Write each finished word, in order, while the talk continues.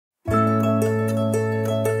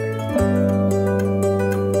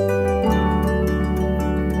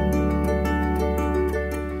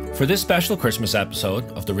For this special Christmas episode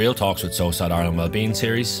of the Real Talks with SOSAD Ireland Wellbeing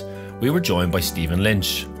series, we were joined by Stephen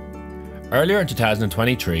Lynch. Earlier in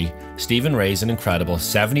 2023, Stephen raised an incredible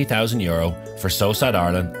 €70,000 for SOSAD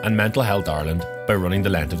Ireland and Mental Health Ireland by running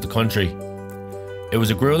the length of the country. It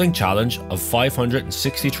was a gruelling challenge of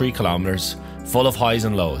 563 kilometres, full of highs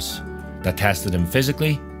and lows, that tested him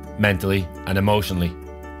physically, mentally and emotionally.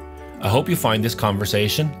 I hope you find this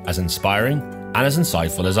conversation as inspiring and as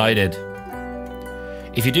insightful as I did.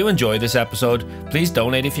 If you do enjoy this episode, please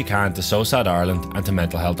donate if you can to SOSAD Ireland and to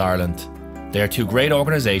Mental Health Ireland. They are two great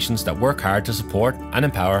organisations that work hard to support and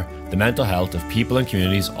empower the mental health of people and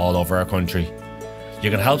communities all over our country.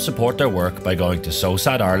 You can help support their work by going to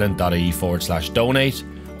sosadireland.ie/donate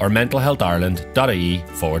or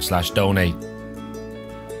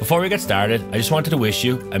mentalhealthireland.ie/donate. Before we get started, I just wanted to wish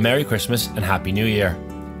you a Merry Christmas and Happy New Year.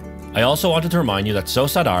 I also wanted to remind you that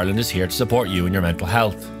SOSAD Ireland is here to support you in your mental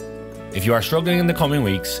health. If you are struggling in the coming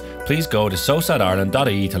weeks, please go to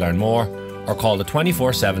sosadireland.ie to learn more or call the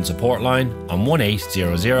 24/7 support line on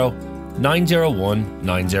 1800 901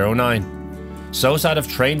 909. SOSAD have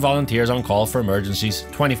trained volunteers on call for emergencies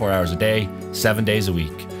 24 hours a day, 7 days a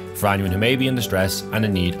week, for anyone who may be in distress and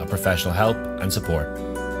in need of professional help and support.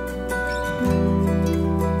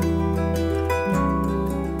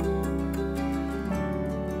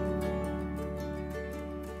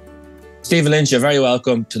 Stephen Lynch, you're very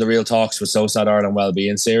welcome to the Real Talks with SOSAD Ireland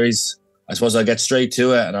Wellbeing series. I suppose I'll get straight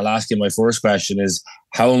to it and I'll ask you my first question is,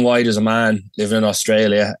 how and why does a man living in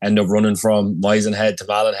Australia end up running from Mizenhead to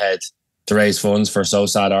Mallinhead to raise funds for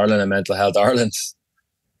SOSAD Ireland and Mental Health Ireland?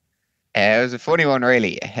 It was a funny one,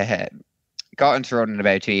 really. Got into running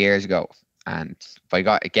about 2 years ago, and by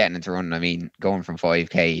getting into running, I mean going from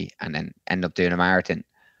 5k and then end up doing a marathon.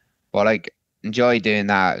 But like, enjoy doing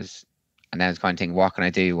that, and then I was kind of thinking, what can I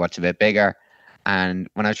do? What's a bit bigger? And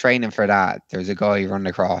when I was training for that, there was a guy running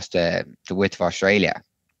across the width of Australia,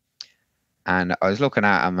 and I was looking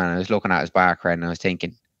at him and I was looking at his background and I was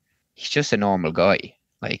thinking, he's just a normal guy.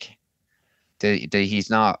 Like, he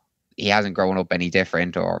hasn't grown up any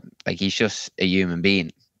different, or like, he's just a human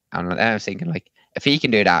being. And I was thinking, like, if he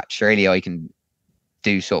can do that, surely I can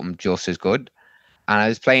do something just as good. And I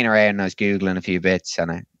was playing around and I was Googling a few bits, and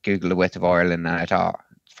I Googled the width of Ireland and I thought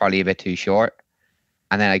it's probably a bit too short.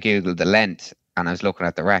 And then I Googled the length and I was looking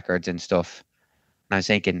at the records and stuff. And I was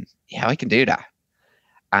thinking, yeah, I can do that.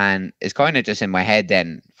 And it's kind of just in my head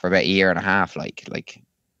then for about a year and a half, like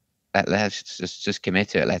let's just commit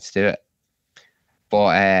to it. Let's do it.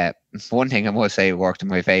 But one thing I must say worked in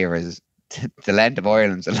my favour is the length of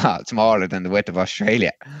Ireland's a lot smaller than the width of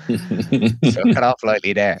Australia. So cut off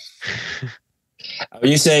lightly there. When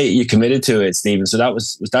you say you committed to it, Stephen, so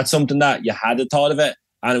was that something that you had a thought of it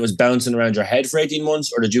and it was bouncing around your head for 18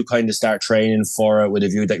 months, or did you kind of start training for it with a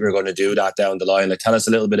view that you were going to do that down the line? Like, tell us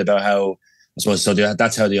a little bit about how, I suppose, so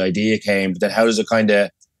that's how the idea came, but then how does it kind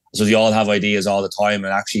of, so you all have ideas all the time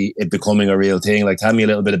and actually it becoming a real thing? Like, tell me a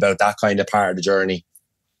little bit about that kind of part of the journey.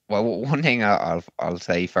 Well, one thing I'll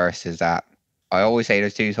say first is that I always say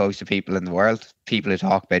there's two types of people in the world: people who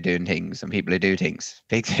talk about doing things and people who do things.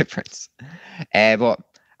 Big difference. But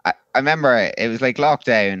I remember it was like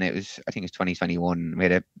lockdown. I think it was 2021. We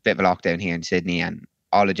had a bit of a lockdown here in Sydney and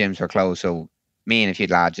all the gyms were closed. So me and a few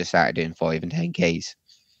lads just started doing 5 and 10Ks.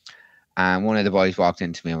 And one of the boys walked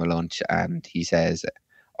into me on my lunch and he says,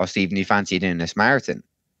 "Oh, Stephen, do you fancy doing this marathon?"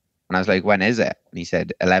 And I was like, "When is it?" And he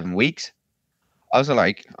said, 11 weeks. I was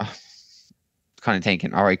like, kind of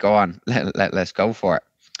thinking, all right, go on, let's go for it.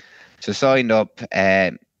 So signed up,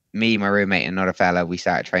 me, my roommate, and another fella, we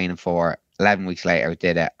started training for it. 11 weeks later,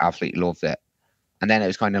 did it, absolutely loved it. And then it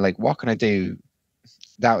was kind of like, what can I do?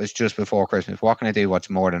 That was just before Christmas. What can I do what's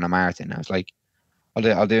more than a marathon? I was like,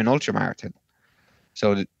 I'll do an ultra marathon.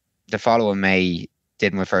 So the following May,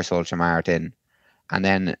 did my first ultra marathon. And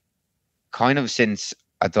then kind of since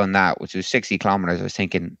I'd done that, which was 60 kilometers, I was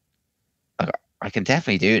thinking, I can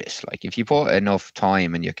definitely do this. Like, if you put enough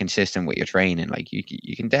time and you're consistent with your training, like you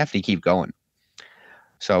can definitely keep going.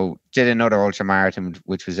 So did another ultra marathon,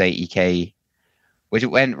 which was 80k, which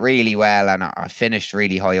went really well, and I finished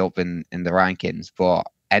really high up in the rankings, but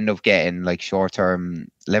ended up getting like short-term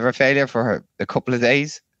liver failure for a couple of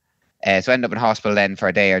days. So I ended up in hospital then for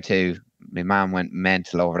a day or two. My mum went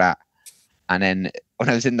mental over that. And then when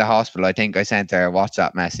I was in the hospital, I think I sent her a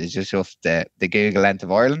WhatsApp message just off the Google length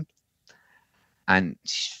of Ireland. And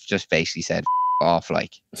she just basically said, off,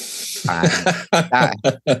 like. And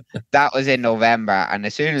that was in November. And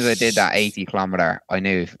as soon as I did that 80 kilometer, I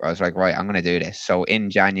knew, I was like, right, I'm going to do this. So in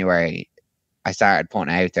January, I started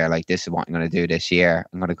putting out there, like, this is what I'm going to do this year.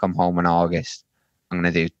 I'm going to come home in August. I'm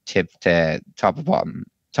going to do top of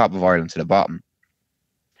Ireland to the bottom.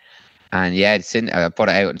 And yeah, I put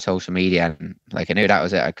it out on social media, and like I knew that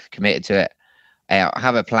was it. I committed to it. I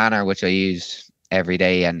have a planner which I use every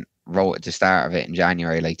day, and wrote at the start of it in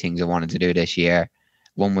January, like things I wanted to do this year.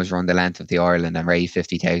 One was run the length of the Ireland and raise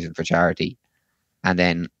 50,000 for charity, and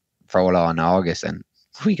then roll on August, and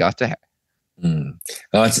we got there. Mm.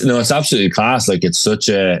 It's absolutely class. Like it's such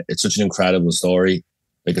an incredible story.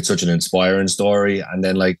 Like it's such an inspiring story. And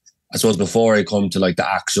then like I suppose before I come to like the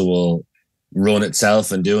actual run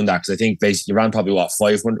itself and doing that, because I think basically you ran probably what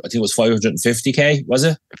 500. I think it was 550k. Was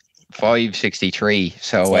it? 563.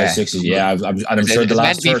 So 560. Yeah, I'm sure the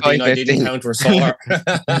last 13 I didn't count were sore.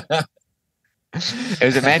 It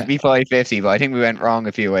was meant to be 550, but I think we went wrong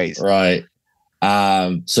a few ways. Right.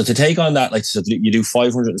 So to take on that, like so you do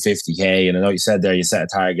 550k, and I know you said there you set a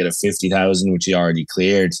target of 50,000, which you already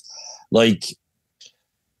cleared. Like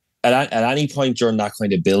at any point during that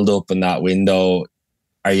kind of build up in that window,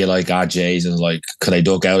 are you like, Jesus, like, could I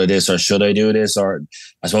duck out of this, or should I do this? Or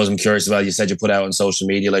I suppose I'm curious as well, you said you put out on social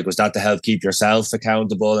media, like, was that to help keep yourself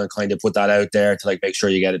accountable and kind of put that out there to like make sure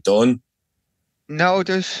you get it done? No,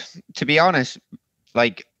 to be honest,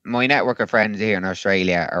 like my network of friends here in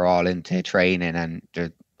Australia are all into training, and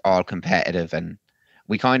they're all competitive, and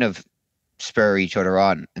we kind of spur each other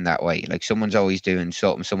on in that way. Like someone's always doing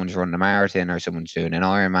something, someone's running a marathon, or someone's doing an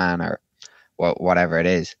Ironman, or whatever it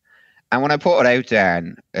is. And when I put it out there,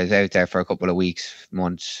 and I was out there for a couple of weeks,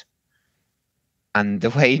 months, and the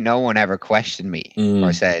way no one ever questioned me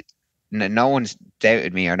or said, no one's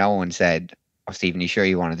doubted me, or no one said, "Oh, Stephen, you sure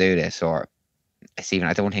you want to do this?" Or, "Stephen,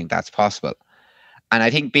 I don't think that's possible." And I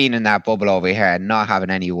think being in that bubble over here and not having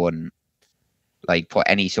anyone like put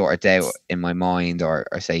any sort of doubt in my mind, or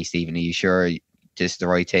say, "Stephen, are you sure this is the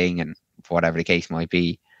right thing?" and whatever the case might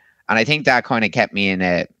be. And I think that kind of kept me in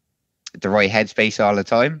the right headspace all the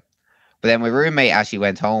time. But then my roommate actually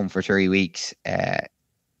went home for 3 weeks. I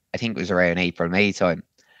think it was around April, May time.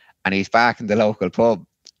 And he's back in the local pub.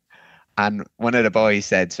 And one of the boys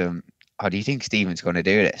said to him, "Oh, do you think Stephen's going to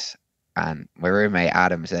do this?" And my roommate,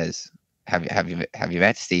 Adam, says, have you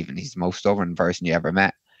met Stephen? He's the most stubborn person you ever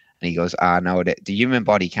met. And he goes, "No, the human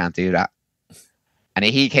body can't do that." And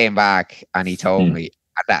he came back and he told me,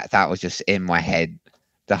 and that was just in my head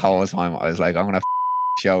the whole time. I was like, "I'm going to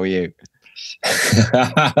show you."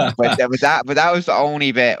 but that was the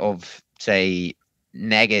only bit of, say,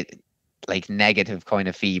 negative kind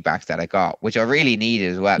of feedback that I got, which I really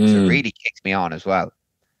needed as well, because it really kicked me on as well.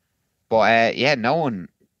 But yeah, no one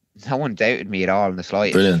doubted me at all in the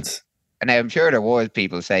slightest. Brilliant. And I'm sure there was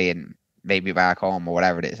people saying, maybe back home or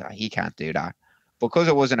whatever it is, he can't do that. Because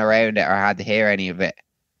I wasn't around it or had to hear any of it,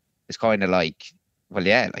 it's kind of like, well,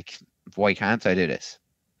 yeah, like, why can't I do this?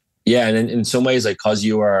 Yeah, and in some ways, like, because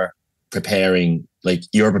you were preparing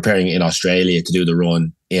in Australia to do the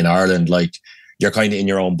run in Ireland, like, you're kind of in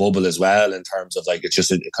your own bubble as well, in terms of like, it's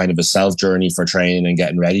just a kind of a self journey for training and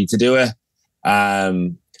getting ready to do it.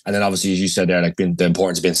 And then obviously, as you said there, like, the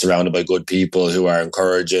importance of being surrounded by good people who are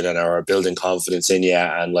encouraging and are building confidence in you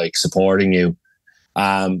and like supporting you.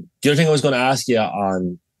 The other thing I was going to ask you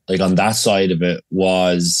on that side of it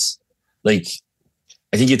was, like,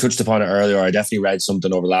 I think you touched upon it earlier. I definitely read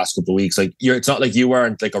something over the last couple of weeks. Like, it's not like you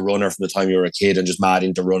weren't like a runner from the time you were a kid and just mad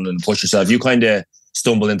into running and push yourself. You kind of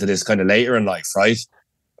stumbled into this kind of later in life, right?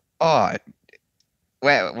 Oh,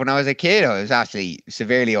 well, when I was a kid, I was actually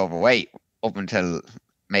severely overweight up until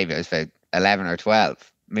maybe I was about 11 or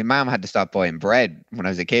 12. My mom had to stop buying bread when I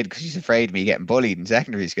was a kid because she's afraid of me getting bullied in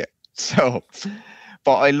secondary school. So,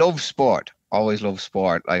 but I love sport. Always loved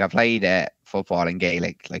sport. Like, I played football and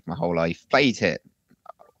Gaelic like my whole life. Played to,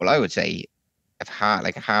 well, I would say a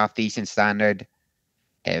half decent standard.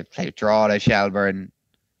 Played Drogheda, Shelburne.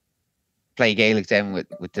 Play Gaelic then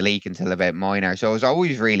with the league until about minor. So I was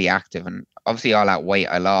always really active, and obviously all that weight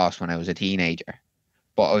I lost when I was a teenager.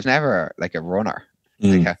 But I was never like a runner.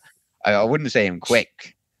 Like I wouldn't say I'm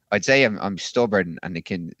quick. I'd say I'm stubborn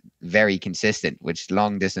and very consistent, which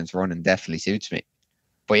long distance running definitely suits me.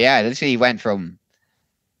 But yeah, I literally went from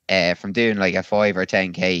doing like a 5 or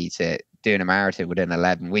 10k to doing a marathon within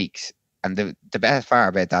 11 weeks. And the best part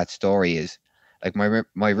about that story is, like,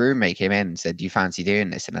 my roommate came in and said, "Do you fancy doing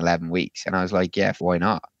this in 11 weeks?" And I was like, "Yeah, why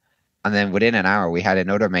not?" And then within an hour, we had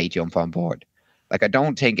another mate jump on board. Like, I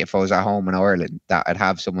don't think if I was at home in Ireland that I'd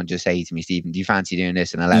have someone just say to me, "Stephen, do you fancy doing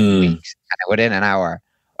this in 11 weeks?" And within an hour,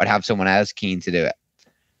 I'd have someone else keen to do it.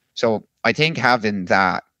 So I think having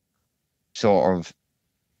that sort of,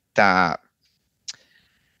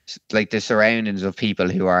 like, the surroundings of people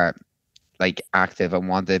who are like active and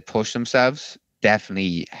want to push themselves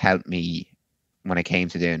definitely helped me when it came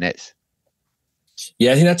to doing this.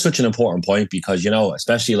 Yeah, I think that's such an important point because, you know,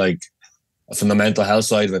 especially like, from the mental health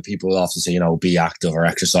side of it, people often say, be active or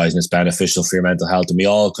exercise and it's beneficial for your mental health. And we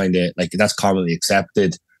all kind of like, that's commonly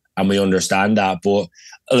accepted and we understand that. But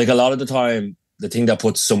like a lot of the time, the thing that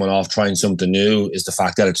puts someone off trying something new is the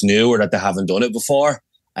fact that it's new or that they haven't done it before.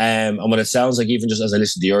 And what it sounds like, even just as I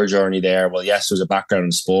listened to your journey there, well, yes, there's a background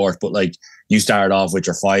in sport, but like you started off with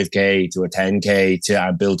your 5K to a 10K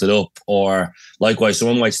and built it up. Or likewise,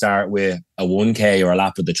 someone might start with a 1K or a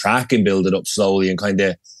lap of the track and build it up slowly. And kind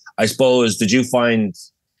of, I suppose, did you find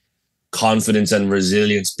confidence and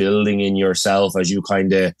resilience building in yourself as you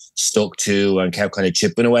kind of stuck to and kept kind of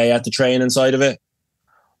chipping away at the training side of it?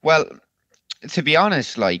 Well, to be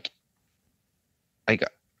honest, like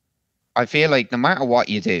I feel like no matter what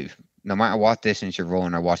you do, no matter what distance you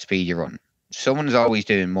run or what speed you run, someone's always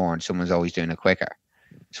doing more and someone's always doing it quicker.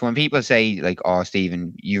 So when people say like, "Oh,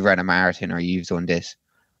 Stephen, you ran a marathon or you've done this,"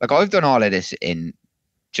 like I've done all of this in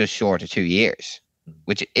just short of 2 years,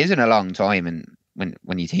 which isn't a long time, and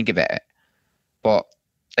when you think about it. But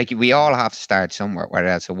like we all have to start somewhere, whether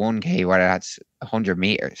that's a 1K, whether that's 100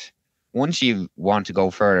 meters. Once you want to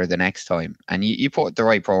go further the next time, and you put the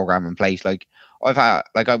right program in place, like I've had,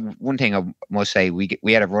 one thing I must say, we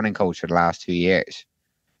had a running coach for the last 2 years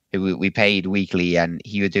who we paid weekly, and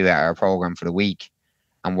he would do our program for the week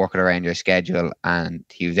and work it around your schedule, and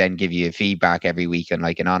he would then give you feedback every week on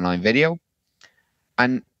like an online video.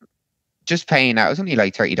 And just paying that, it was only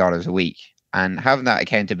like $30 a week, and having that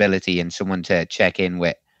accountability and someone to check in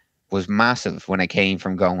with was massive when it came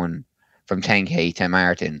from going from 10K to a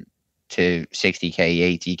marathon to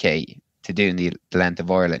 60K, 80K to doing the length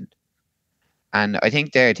of Ireland. And I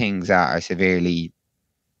think there are things that are severely,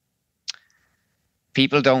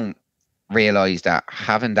 people don't realize that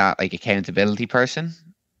having that like accountability person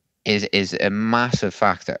is a massive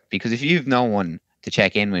factor, because if you've no one to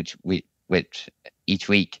check in with each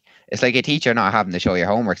week, it's like a teacher not having to show your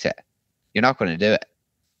homework set. You're not going to do it.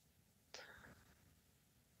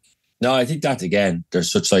 No, I think that again,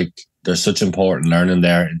 there's such important learning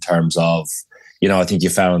there in terms of, I think you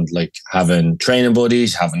found like having training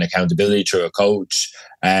buddies, having accountability through a coach,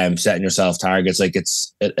 setting yourself targets. Like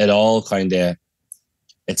it all kind of,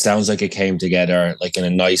 it sounds like it came together like in a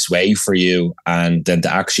nice way for you. And then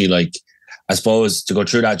to actually like, I suppose to go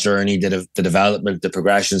through that journey, the development, the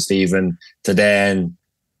progression, Stephen, to then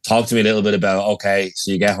talk to me a little bit about, okay, so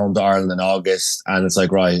you get home to Ireland in August and it's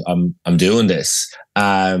like, right, I'm doing this.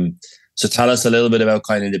 So tell us a little bit about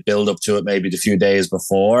kind of the build up to it, maybe the few days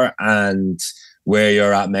before, and where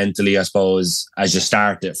you're at mentally, I suppose, as you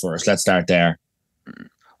start it first. Let's start there.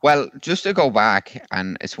 Well, just to go back,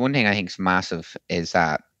 and it's one thing I think is massive, is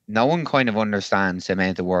that no one kind of understands the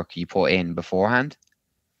amount of work you put in beforehand.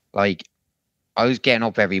 Like, I was getting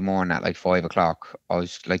up every morning at like 5 o'clock. I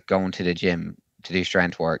was like going to the gym to do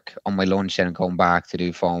strength work on my lunch, and going back to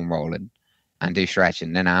do foam rolling and do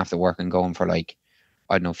stretching. Then after work and going for like,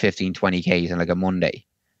 I don't know, 15, 20 Ks on like a Monday.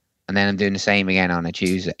 And then I'm doing the same again on a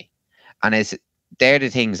Tuesday. And they're the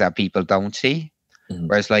things that people don't see. Mm-hmm.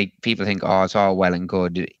 Whereas like people think, oh, it's all well and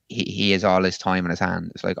good. He has all his time in his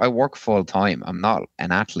hand. It's like, I work full time. I'm not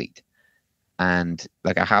an athlete. And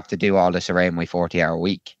like I have to do all this around my 40-hour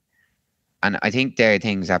week. And I think there are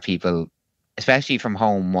things that people, especially from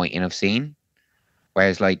home, mightn't have seen.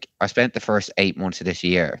 Whereas like I spent the first 8 months of this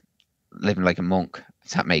year living like a monk,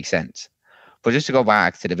 if that makes sense. But just to go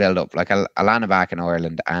back to the build up, like I landed back in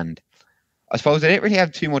Ireland, and I suppose I didn't really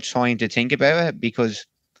have too much time to think about it, because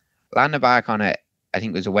landing back on it, I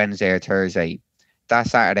think it was a Wednesday or Thursday. That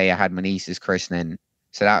Saturday I had my niece's christening.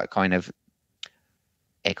 So that kind of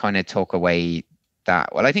took away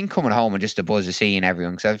that. Well, I think coming home and just the buzz of seeing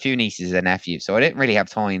everyone, because I have a few nieces and nephews. So I didn't really have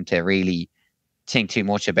time to really think too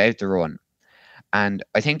much about the run. And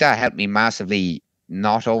I think that helped me massively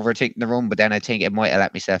not overthinking the run, but then I think it might have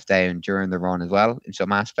let myself down during the run as well in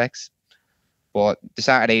some aspects. But the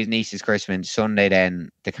Saturday's niece's Christmas, Sunday then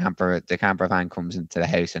the camper van comes into the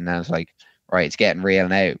house, and then I was like, right, it's getting real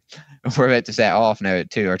now. We're about to set off now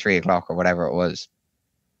at 2 or 3 o'clock or whatever it was.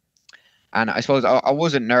 And I suppose I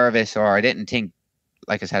wasn't nervous, or I didn't think,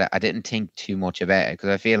 like I said, I didn't think too much about it, because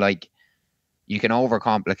I feel like you can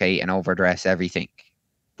overcomplicate and overdress everything.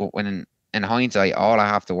 But when in hindsight, all I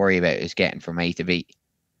have to worry about is getting from A to B.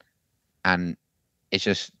 And it's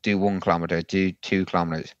just do 1 kilometer, do 2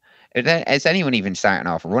 kilometers. Is anyone even starting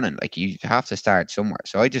off running? Like, you have to start somewhere.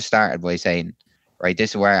 So I just started by saying, right,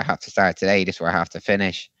 this is where I have to start today. This is where I have to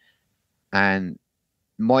finish. And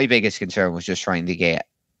my biggest concern was just trying to get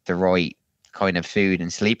the right kind of food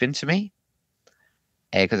and sleep into me.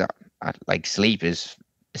 Because like sleep is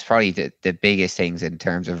probably the biggest things in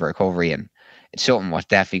terms of recovery. And it's something what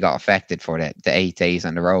definitely got affected for the 8 days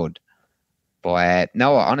on the road. But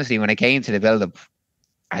no, honestly, when it came to the build up,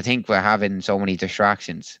 I think we're having so many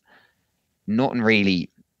distractions. Nothing really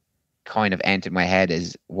kind of entered my head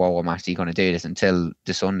as, whoa, I'm actually going to do this until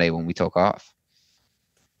the Sunday when we took off.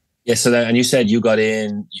 Yeah. So and you said you got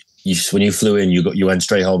in. When you flew in, you went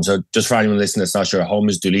straight home. So just for anyone listening that's not sure, home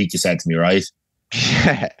is Duleek. You said to me, right?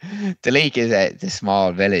 Duleek is the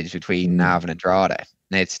small village between Navan and Drogheda.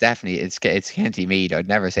 And it's definitely it's County Meath. I'd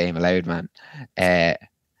never say him aloud, man.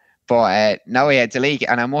 But no, yeah, Duleek,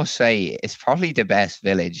 and I must say it's probably the best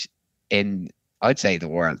village in, I'd say, the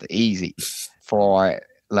world. Easy for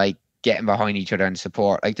like getting behind each other and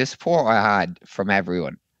support. Like the support I had from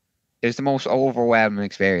everyone. It was the most overwhelming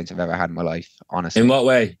experience I've ever had in my life, honestly. In what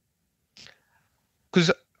way? Because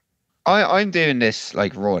I'm doing this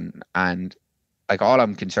like run, and like all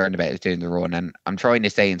I'm concerned about is doing the run, and I'm trying to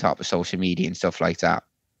stay on top of social media and stuff like that.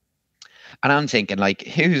 And I'm thinking, like,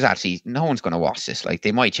 no one's going to watch this. Like,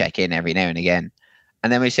 they might check in every now and again.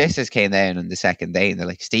 And then my sisters came down on the second day and they're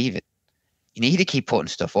like, Stephen, you need to keep putting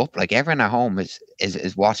stuff up. Like, everyone at home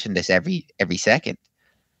is watching this every second.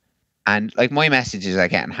 And like, my messages are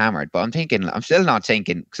getting hammered, but I'm still not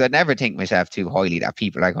thinking, because I'd never think myself too highly that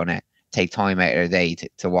people are going to take time out of their day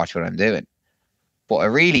to watch what I'm doing. But I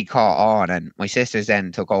really caught on, and my sisters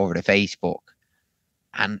then took over the Facebook,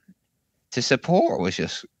 and the support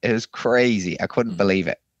it was crazy. I couldn't believe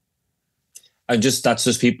it. And that's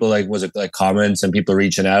just people, like, was it like comments and people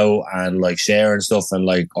reaching out and like sharing stuff, and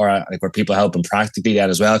like, or like, were people helping practically then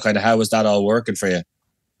as well? Kind of, how was that all working for you?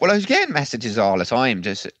 Well, I was getting messages all the time,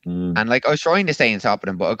 and like, I was trying to stay on top of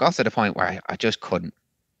them, but it got to the point where I just couldn't.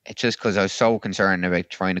 It's just because I was so concerned about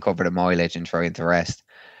trying to cover the mileage and trying to rest.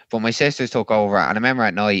 But my sisters took over, and I remember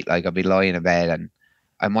at night, like, I'd be lying in bed and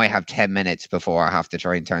I might have 10 minutes before I have to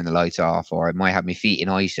try and turn the lights off, or I might have my feet in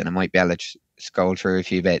ice and I might be able to scroll through a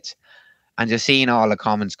few bits. And just seeing all the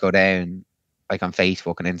comments go down, like on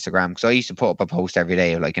Facebook and Instagram, because I used to put up a post every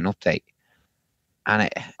day of like an update, and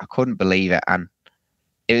I couldn't believe it. And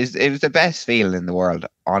it was the best feeling in the world,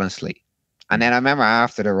 honestly. And then I remember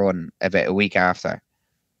after the run, about a week after,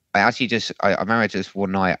 I remember just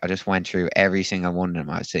one night, I just went through every single one of them.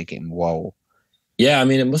 I was thinking, whoa. Yeah, I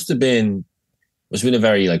mean, it must have been a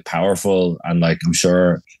very like powerful, and like, I'm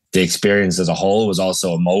sure the experience as a whole was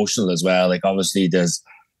also emotional as well. Like, obviously there's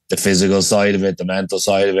the physical side of it, the mental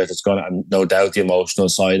side of it. It's gonna, and no doubt the emotional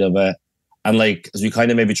side of it. And like, as we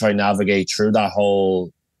kind of maybe try and navigate through that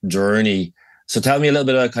whole journey. So tell me a little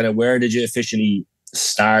bit about kind of, where did you officially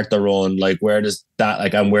start the run? Like, where does that,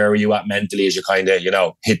 like, and where were you at mentally as you kind of,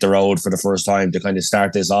 hit the road for the first time to kind of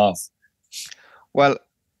start this off? Well,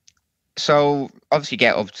 so obviously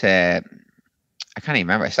get up to, I can't even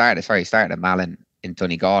remember. I started at Malin in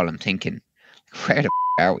Donegal. I'm thinking, where the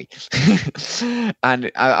are we?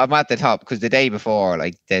 And I'm at the top, because the day before,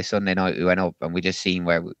 like the Sunday night, we went up and we just seen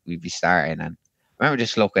where we'd be starting. And I remember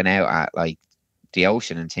just looking out at like the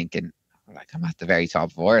ocean and thinking, like, I'm at the very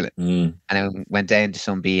top of Ireland. And I went down to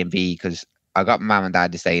some B&B, because I got my mum and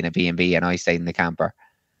dad to stay in a B&B and I stayed in the camper.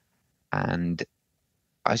 And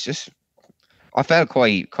I felt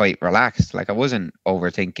quite relaxed. Like, I wasn't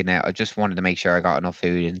overthinking it. I just wanted to make sure I got enough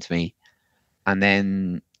food into me. And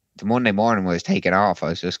then the Monday morning when I was taking off, I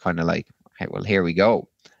was just kind of like, okay, well, here we go.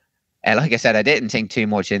 And like I said, I didn't think too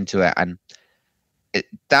much into it, and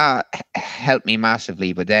that helped me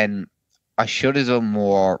massively. But then I should have done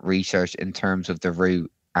more research in terms of the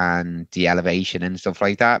route and the elevation and stuff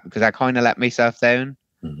like that, because I kind of let myself down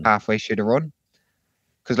halfway through the run.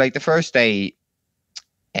 Because like the first day,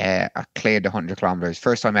 I cleared the 100 kilometers,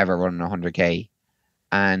 first time ever running 100k,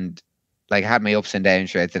 and like I had my ups and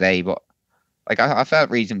downs throughout the day, but like I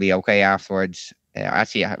felt reasonably okay afterwards.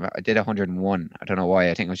 Actually, I did 101. I don't know why.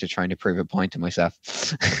 I think I was just trying to prove a point to myself.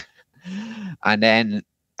 And then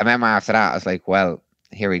I remember after that, I was like, well,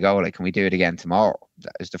 here we go. Like, can we do it again tomorrow?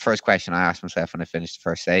 That was the first question I asked myself when I finished the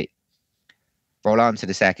first day. Roll on to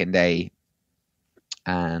the second day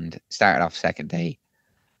and started off second day.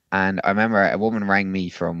 And I remember a woman rang me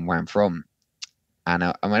from where I'm from. And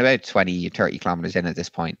I'm about 20, 30 kilometers in at this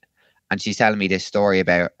point. And she's telling me this story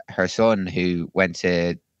about her son who went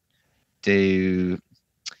to do,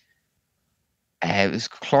 it was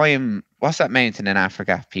climb, what's that mountain in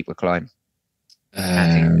Africa people climb?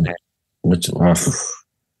 Which,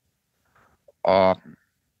 oh,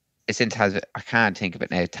 it's in Tanzania. I can't think of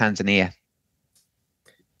it now. Tanzania.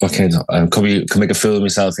 Okay, can make a fool of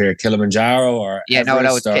myself here. Kilimanjaro or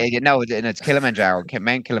Everest, it's Kilimanjaro,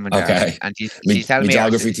 Mount Kilimanjaro. Okay, and she's telling me,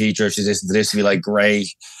 geography teacher. She's listening to this, to be like, great.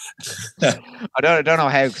 I don't know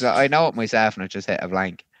how, because I know it myself and it just hit a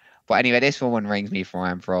blank. But anyway, this woman rings me from where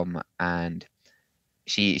I'm from, and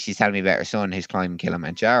she's telling me about her son who's climbing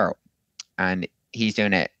Kilimanjaro, and he's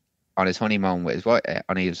doing it on his honeymoon with his wife,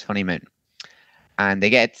 on his honeymoon. And they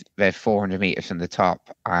get about 400 meters from the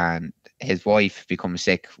top, and his wife becomes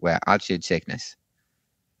sick with altitude sickness.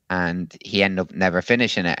 And he ended up never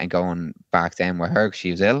finishing it and going back down with her because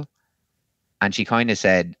she was ill. And she kind of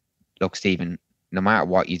said, look, Stephen, no matter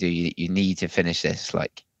what you do, you need to finish this.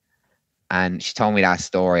 Like, and she told me that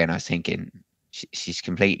story, and I was thinking, she's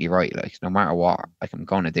completely right. Like, no matter what, like, I'm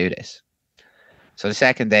going to do this. So the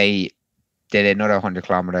second day, did another 100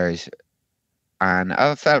 kilometers, and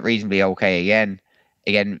I felt reasonably okay again.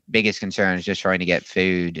 Again, biggest concern is just trying to get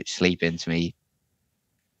food, sleep into me.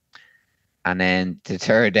 And then the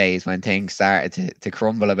third day is when things started to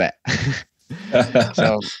crumble a bit.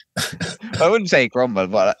 So I wouldn't say crumble,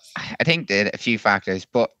 but I think that a few factors.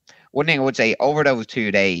 But one thing I would say, over those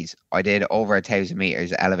 2 days, I did over 1,000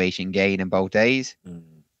 meters elevation gain in both days,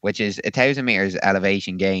 which is 1,000 meters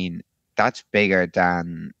elevation gain. That's bigger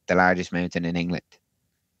than the largest mountain in England.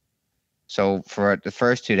 So for the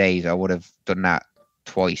first 2 days, I would have done that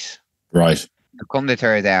twice. Right. Come the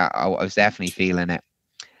third day, I was definitely feeling it.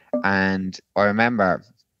 And I remember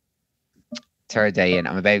third day in,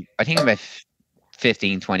 I think I'm about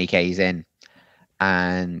 15, 20 Ks in.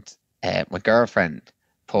 And my girlfriend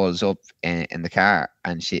pulls up in the car,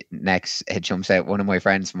 and it jumps out one of my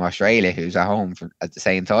friends from Australia who's at home at the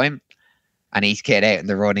same time. And he's kid out in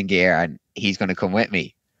the running gear, and he's going to come with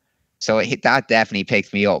me. So that definitely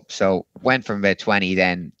picked me up. So went from about 20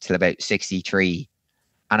 then till about 63.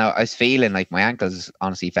 And I was feeling like my ankles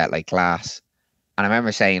honestly felt like glass. And I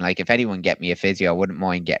remember saying, like, if anyone get me a physio, I wouldn't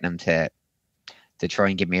mind getting them to try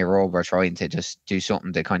and give me a rub, or trying to just do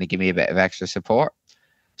something to kind of give me a bit of extra support.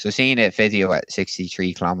 So seeing a physio at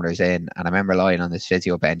 63 kilometers in, and I remember lying on this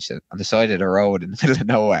physio bench on the side of the road in the middle of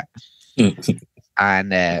nowhere.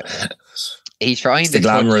 And he's trying it's the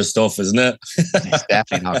glamorous stuff, isn't it? It's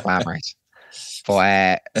definitely not glamorous.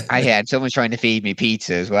 But I had someone trying to feed me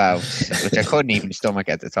pizza as well, which I couldn't even stomach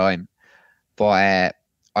at the time. But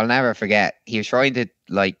I'll never forget, he was trying to,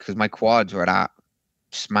 like, because my quads were that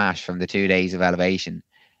smashed from the 2 days of elevation,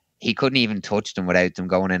 he couldn't even touch them without them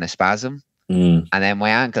going in a spasm. And then my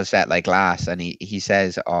ankles felt like glass, and he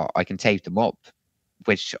says, oh, I can tape them up,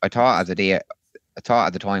 which I thought at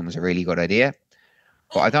the time was a really good idea.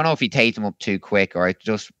 But I don't know if he taped them up too quick, or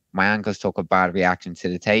my ankles took a bad reaction to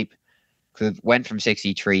the tape, because it went from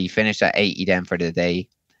 63, finished at 80 then for the day.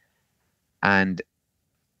 And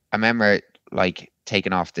I remember, like,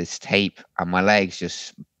 taking off this tape, and my legs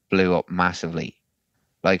just blew up massively.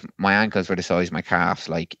 Like, my ankles were the size of my calves.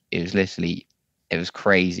 Like, it was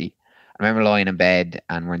crazy. I remember lying in bed,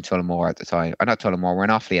 and we're in Tullamore at the time. Or not Tullamore, we're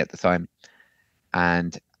in Offaly at the time.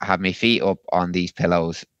 And I had my feet up on these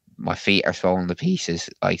pillows. My feet are swollen to pieces.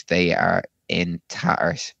 Like, they are in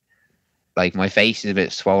tatters. Like, my face is a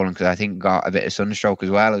bit swollen because I think got a bit of sunstroke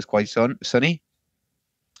as well. It was quite sunny.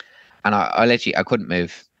 And I literally, I couldn't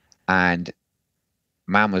move. And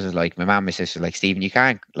my mum and my sister were like, Stephen, you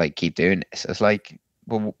can't, like, keep doing this. I was like,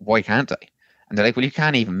 well, why can't I? And they're like, well, you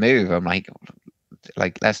can't even move. I'm like,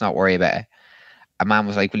 let's not worry about it. And mum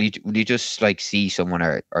was like, will you just, like, see someone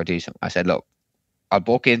or do something? I said, look, I'll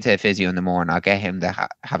book into a physio in the morning. I'll get him to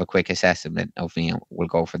have a quick assessment of me, and we'll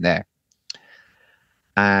go from there.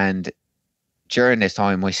 And during this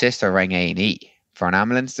time, my sister rang A&E for an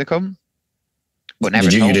ambulance to come, but never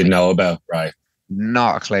told me. You didn't know about, right?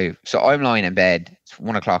 Not a clue. So I'm lying in bed. It's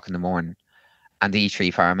 1 o'clock in the morning, and these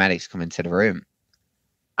 3 paramedics come into the room.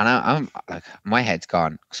 And I'm like, my head's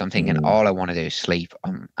gone, because I'm thinking all I want to do is sleep.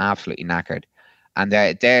 I'm absolutely knackered. And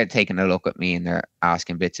they're taking a look at me, and they're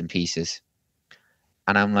asking bits and pieces.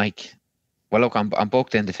 And I'm like, well, look, I'm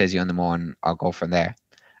booked into physio in the morning. I'll go from there.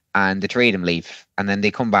 And the 3 of them leave. And then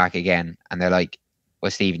they come back again, and they're like,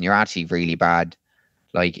 well, Stephen, you're actually really bad.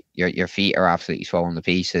 Like, your feet are absolutely swollen to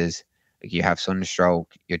pieces. Like, you have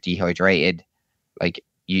sunstroke. You're dehydrated. Like,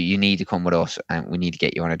 you need to come with us, and we need to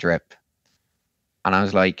get you on a drip. And I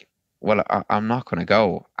was like, well, I'm not going to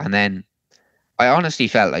go. And then I honestly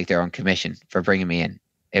felt like they're on commission for bringing me in.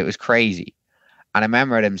 It was crazy. And I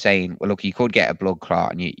remember them saying, well, look, you could get a blood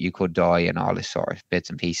clot, and you could die, and all this sort of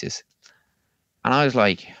bits and pieces. And I was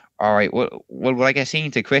like, all right, well, will I get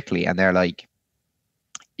seen to quickly? And they're like,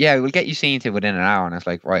 yeah, we'll get you seen to within an hour. And I was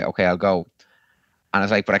like, right, okay, I'll go. And I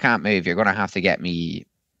was like, but I can't move. You're going to have to get me,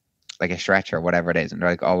 like, a stretcher or whatever it is. And they're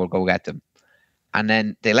like, oh, we'll go get them. And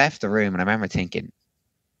then they left the room, and I remember thinking,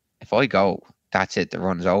 if I go, that's it, the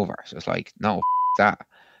run's over. So it's like, no, that.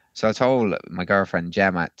 So I told my girlfriend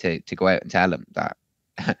Gemma to go out and tell them that.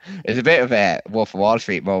 It's a bit of a Wolf of Wall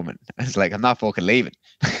Street moment. It's like, I'm not fucking leaving.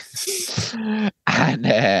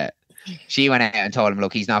 And she went out and told him,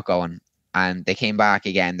 look, he's not going. And they came back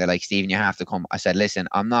again. They're like, Stephen, you have to come. I said, listen,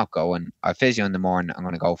 I'm not going. I physio in the morning. I'm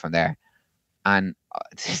going to go from there. And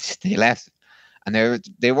they left. And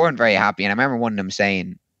they weren't very happy. And I remember one of them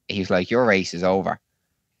saying, he's like, your race is over.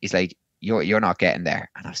 He's like, you're not getting there.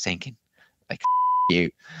 And I was thinking, like, you.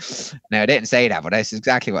 Now, I didn't say that, but that's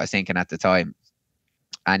exactly what I was thinking at the time.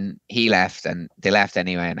 And he left, and they left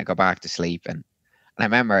anyway. And I go back to sleep. And I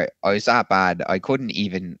remember I was that bad. I couldn't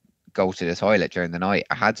even go to the toilet during the night.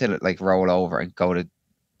 I had to like roll over and go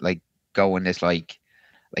in this like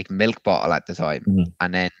milk bottle at the time.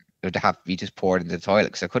 And then it would have to be just poured into the toilet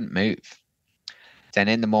because I couldn't move. Then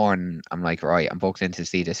in the morning, I'm like, right, I'm booked in to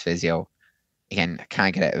see this physio. Again, I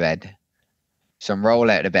can't get out of bed. So I'm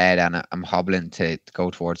rolling out of bed and I'm hobbling to go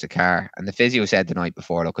towards the car. And the physio said the night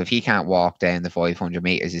before, look, if he can't walk down the 500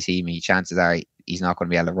 meters to see me, chances are he's not going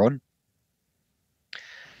to be able to run.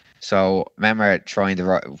 So I remember trying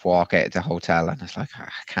to walk out of the hotel, and I was like, I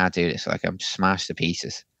can't do this. Like, I'm smashed to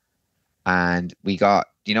pieces. And we got,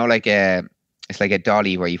 it's like a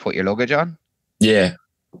dolly where you put your luggage on. Yeah.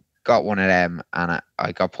 Got one of them, and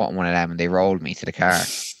I got put in one of them, and they rolled me to the car.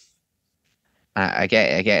 And I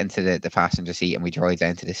get into the passenger seat, and we drive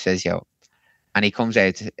down to this physio. And he comes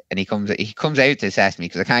out, and he comes out to assess me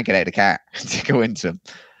because I can't get out of the car to go into him.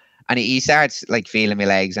 And he starts like feeling my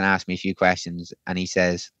legs and asks me a few questions. And he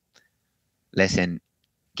says, listen,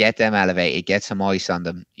 get them elevated, get some ice on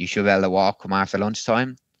them. You should be able to walk them after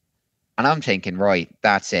lunchtime. And I'm thinking, right,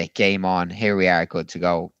 that's it, game on. Here we are, good to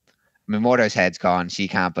go. My mother's head's gone. She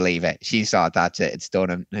can't believe it. She thought, that's it, it's done,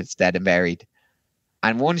 and it's dead and buried.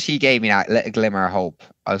 And once she gave me that little glimmer of hope,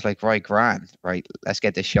 I was like, right, grand, right, let's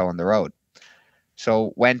get this show on the road.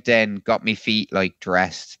 So went in, got me feet like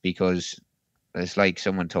dressed because it's like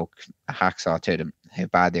someone took a hacksaw to them, how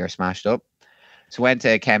bad they were smashed up. So went to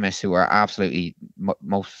a chemist who are absolutely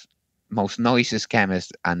most nicest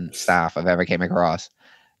chemist and staff I've ever came across.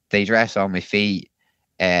 They dressed on my feet.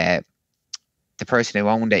 The person who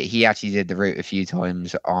owned it, he actually did the route a few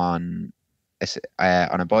times on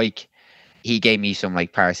a bike. He gave me some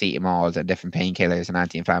like paracetamols and different painkillers and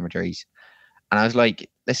anti-inflammatories. And I was like,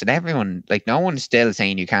 listen, everyone, like no one's still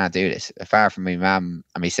saying you can't do this, far from my mum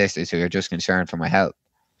and my sisters who are just concerned for my health.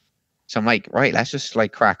 So I'm like, right, let's just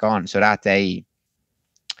like crack on. So that day,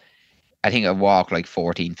 I think I walked like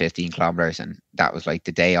 14, 15 kilometers, and that was like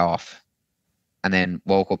the day off. And then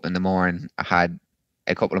woke up in the morning, I had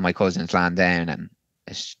a couple of my cousins land down, and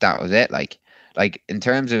that was it. Like in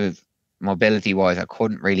terms of mobility wise, I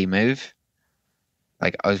couldn't really move.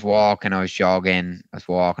 Like I was walking, I was jogging, I was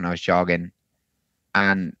walking, I was jogging.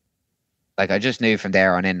 And like I just knew from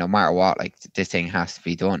there on in, no matter what, like this thing has to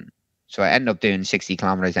be done. So I ended up doing 60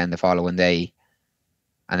 kilometers then the following day.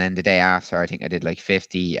 And then the day after, I think I did like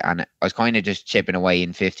 50. And I was kind of just chipping away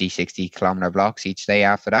in 50, 60 kilometer blocks each day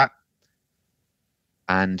after that.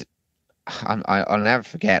 And I'll never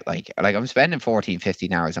forget, like I'm spending 14,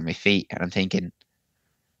 15 hours on my feet. And I'm thinking,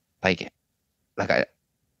 I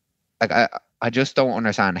just don't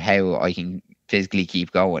understand how I can physically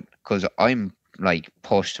keep going, because I'm like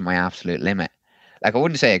pushed to my absolute limit. Like I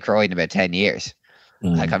wouldn't say I cried in about 10 years.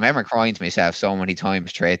 Like I remember crying to myself so many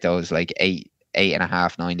times throughout those like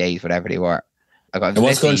 8.5, 9 days, whatever they were. Like and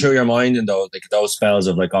what's going through your mind in those spells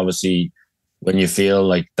of like, obviously when you feel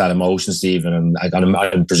like that emotion, Stephen, and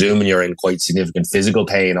I'm presuming you're in quite significant physical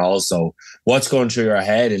pain also. What's going through your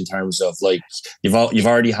head in terms of like you've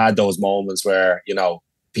already had those moments where, you know,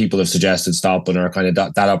 people have suggested stopping, or kind of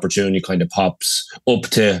that opportunity kind of pops up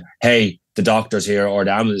to, hey, the doctor's here or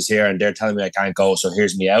the ambulance is here and they're telling me I can't go, so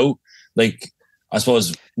here's me out. Like, I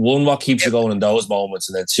suppose, one, what keeps you going in those moments,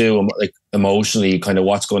 and then two, like emotionally, kind of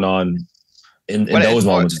what's going on in those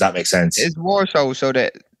moments, if that makes sense. It's more so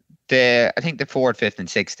that I think the 4th, 5th, and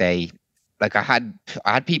 6th day, like I had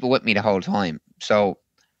people with me the whole time. So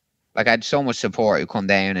like I had so much support who come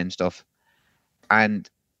down and stuff. And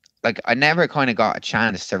like I never kind of got a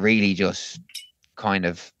chance to really just kind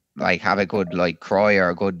of like have a good like cry or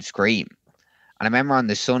a good scream. And I remember on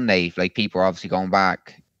the Sunday, like people were obviously going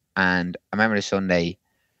back. And I remember the Sunday,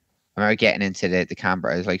 I remember getting into the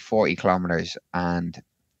camper. It was like 40 kilometers, and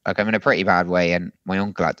like I'm in a pretty bad way. And my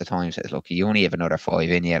uncle at the time says, look, you only have another 5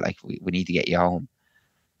 in you. Like we need to get you home.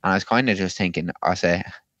 And I was kind of just thinking, I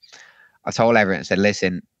told everyone, I said,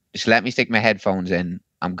 listen, just let me stick my headphones in.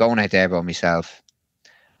 I'm going out there by myself.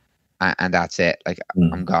 And that's it. Like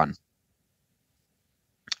I'm gone.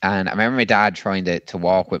 And I remember my dad trying to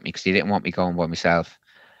walk with me because he didn't want me going by myself.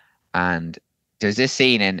 And there's this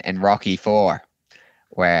scene in Rocky 4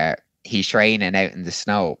 where he's training out in the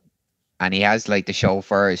snow, and he has like the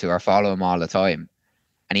chauffeurs who are following him all the time,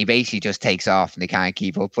 and he basically just takes off and they can't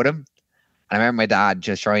keep up with him. And I remember my dad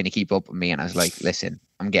just trying to keep up with me, and I was like, listen,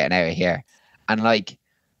 I'm getting out of here. And like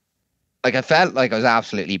I felt like I was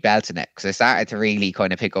absolutely belting it, because I started to really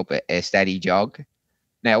kind of pick up a steady jog.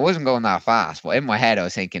 Now, I wasn't going that fast, but in my head I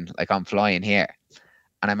was thinking, like, I'm flying here.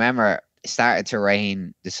 And I remember it started to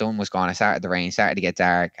rain, the sun was gone, it started to rain, started to get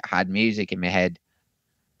dark, I had music in my head.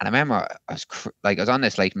 And I remember I was I was on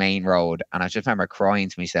this like main road, and I just remember crying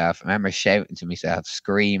to myself. I remember shouting to myself,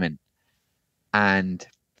 screaming, and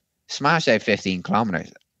smashed out 15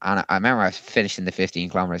 kilometers. And I remember I was finishing the 15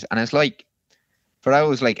 kilometers, and it's like, for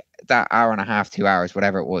those like that hour and a half, 2 hours,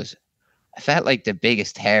 whatever it was, I felt like the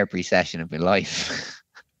biggest therapy session of my life.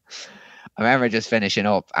 I remember just finishing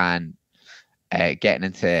up and getting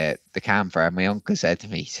into the camper, and my uncle said to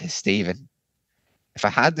me, he says, Stephen, if I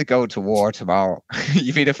had to go to war tomorrow,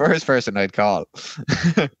 you'd be the first person I'd call.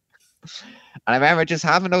 And I remember just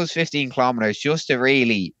having those 15 kilometers just to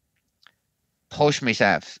really push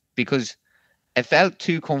myself, because it felt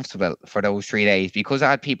too comfortable for those 3 days, because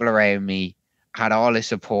I had people around me, had all the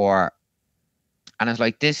support, and I was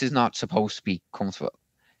like, this is not supposed to be comfortable.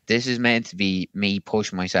 This is meant to be me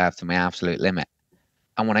pushing myself to my absolute limit.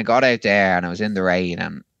 And when I got out there and I was in the rain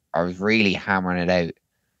and I was really hammering it out,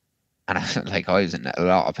 and I was in a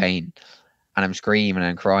lot of pain, and I'm screaming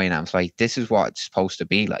and crying, I was like, this is what it's supposed to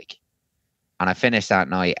be like. And I finished that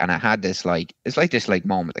night, and I had this like, it's like this like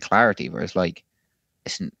moment of clarity where it's like,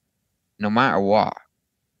 no matter what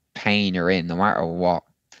pain you're in, no matter what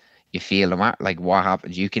you feel, no matter like what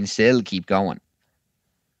happens, you can still keep going.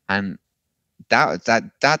 And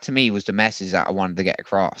that to me was the message that I wanted to get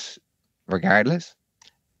across, regardless.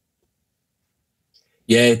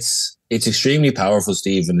 Yeah, it's extremely powerful,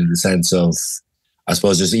 Stephen, in the sense of, I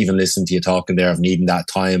suppose, just even listening to you talking there, of needing that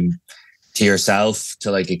time to yourself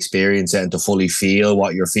to like experience it and to fully feel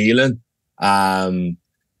what you're feeling. And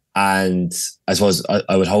I suppose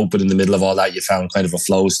I would hope that in the middle of all that, you found kind of a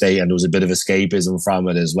flow state and there was a bit of escapism from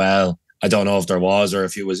it as well. I don't know if there was, or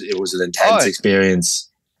if it was an intense experience.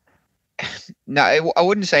 No, I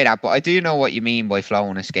wouldn't say that, but I do know what you mean by flow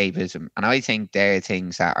and escapism. And I think they're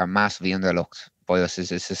things that are massively underlooked by us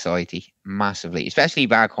as a society, massively, especially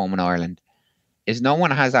back home in Ireland, is no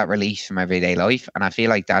one has that release from everyday life. And I feel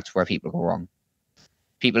like that's where people go wrong.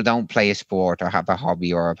 People don't play a sport or have a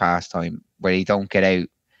hobby or a pastime where they don't get out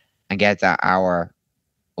and get that hour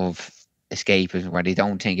of escapism, where they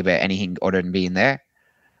don't think about anything other than being there.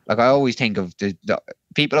 Like, I always think of the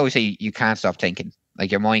people always say you can't stop thinking.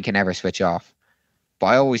 Like, your mind can never switch off. But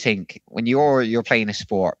I always think when you're playing a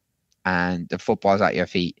sport and the football's at your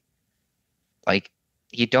feet, like,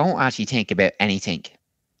 you don't actually think about anything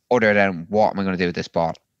other than, what am I going to do with this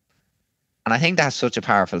ball? And I think that's such a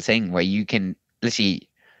powerful thing, where you can literally,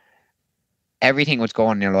 everything what's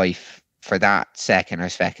going on in your life for that second or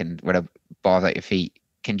second with a ball at your feet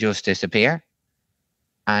can just disappear.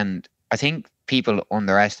 And I think people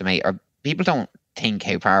underestimate, or people don't think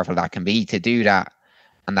how powerful that can be, to do that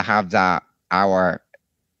and to have that hour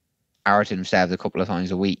to themselves a couple of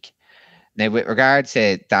times a week. Now, with regard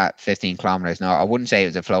to that 15 kilometers, no, I wouldn't say it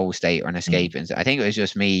was a flow state or an escaping. I think it was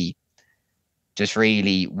just me just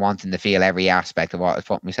really wanting to feel every aspect of what I was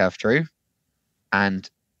putting myself through. And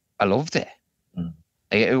I loved it.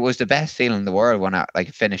 Like, it was the best feeling in the world when I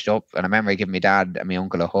finished up. And I remember giving my dad and my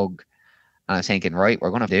uncle a hug. And I was thinking, right,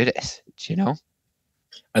 we're going to do this, you know?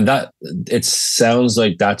 And that, it sounds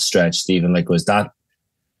like that stretch, Stephen, like, was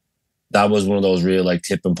that was one of those real like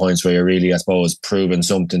tipping points where you're really, I suppose, proving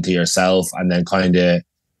something to yourself, and then kind of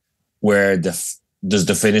where does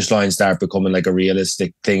the finish line start becoming like a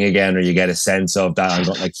realistic thing again, or you get a sense of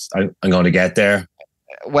that, I'm going to get there?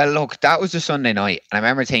 Well, look, that was the Sunday night, and I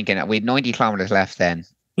remember thinking we had 90 kilometers left then.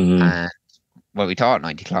 And well, we thought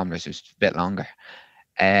 90 kilometers was a bit longer.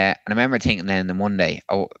 And I remember thinking then the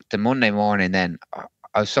Monday morning, then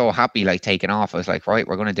I was so happy, like, taking off. I was like, right,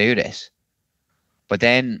 we're going to do this. But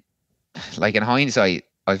then, like, in hindsight,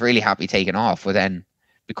 I was really happy taking off. But then,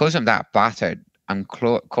 because I'm that battered, I'm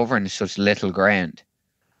covering such little ground.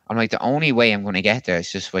 I'm like, the only way I'm going to get there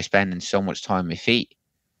is just by spending so much time on my feet.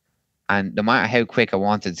 And no matter how quick I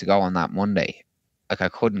wanted to go on that Monday, like, I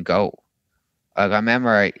couldn't go. Like, I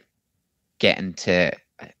remember getting to,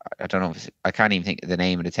 I don't know, I can't even think of the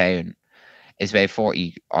name of the town. It's about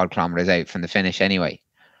 40 odd kilometers out from the finish anyway.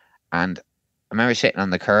 And I remember sitting on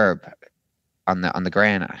the curb on the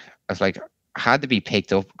ground. I was like, I had to be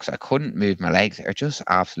picked up because I couldn't move my legs. They're just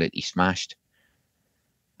absolutely smashed.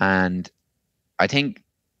 And I think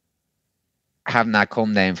having that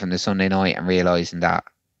come down from the Sunday night and realizing that,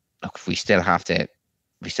 look, we still have a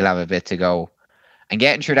bit to go. And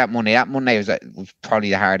getting through that Monday was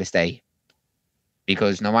probably the hardest day.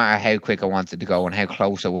 because no matter how quick I wanted to go and how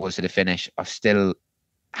close I was to the finish, I still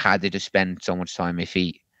had to just spend so much time on my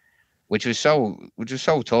feet, which was so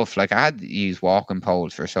tough. Like, I had to use walking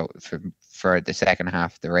poles for the second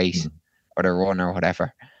half of the race or the run or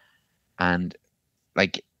whatever, and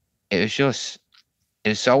like it was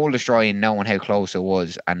soul destroying knowing how close it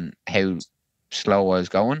was and how slow I was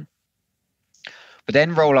going. But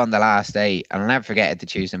then roll on the last day, and I'll never forget it. The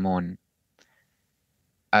Tuesday morning,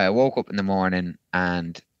 I woke up in the morning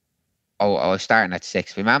and I was starting at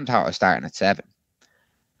 6. My mum thought I was starting at 7,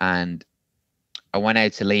 and I went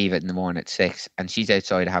out to leave it in the morning at 6, and she's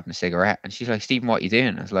outside having a cigarette, and she's like, "Stephen, what are you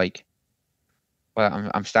doing?" I was like, "Well,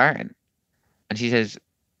 I'm starting," and she says,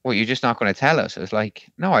 "Well, you're just not going to tell us?" I was like,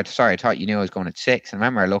 "No, I thought you knew I was going at 6." And I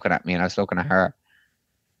remember her looking at me, and I was looking at her,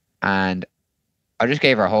 and I just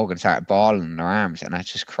gave her a hug and started bawling in her arms, and I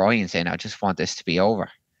was just crying, saying, "I just want this to be over."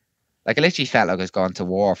 Like, I literally felt like I was gone to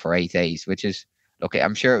war for 8 days, which is, look,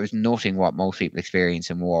 I'm sure it was nothing what most people experience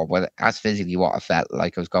in war, but that's physically what I felt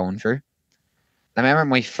like I was going through. I remember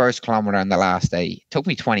my first kilometer on the last day. It took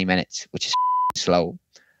me 20 minutes, which is slow.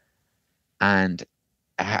 And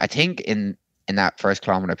I think in that first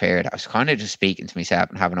kilometer period, I was kind of just speaking to myself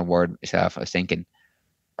and having a word with myself. I was thinking,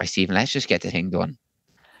 right, Stephen, let's just get the thing done.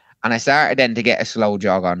 And I started then to get a slow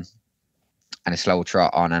jog on and a slow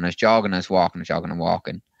trot on. And I was jogging, I was walking, jogging and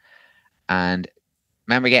walking. And I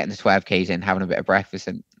remember getting the 12Ks in, having a bit of breakfast,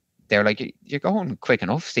 and they were like, "You're going quick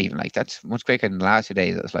enough, Stephen. Like, that's much quicker than the last 2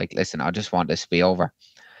 days." I was like, "Listen, I just want this to be over."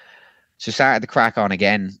 So started to crack on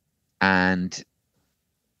again, and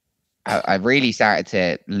I really started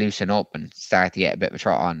to loosen up and start to get a bit of a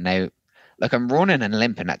trot on. Now, like, I'm running and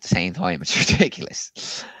limping at the same time. It's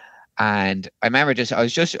ridiculous. And I remember I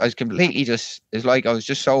was completely just, it's like I was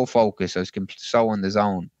just so focused. I was so in the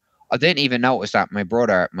zone. I didn't even notice that my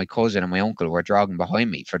brother, my cousin, and my uncle were jogging behind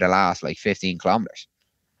me for the last like 15 kilometers.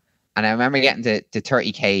 And I remember getting to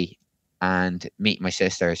 30K and meet my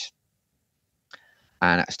sisters.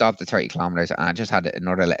 And I stopped at 30 kilometers, and I just had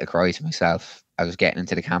another little cry to myself. I was getting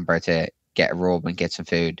into the camper to get a rub and get some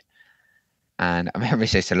food. And I remember my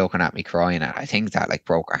sister looking at me crying, and I think that like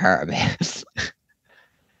broke her heart a bit.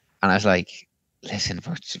 And I was like, "Listen,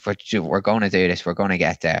 we're going to do this. We're going to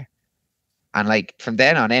get there." And like from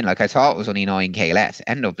then on in, like, I thought it was only 9K left. It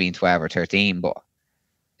ended up being 12 or 13, but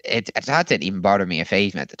that didn't even bother me or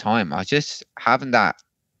faze me at the time. I was just having the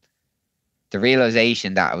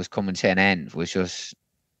realization that I was coming to an end was just,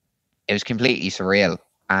 it was completely surreal.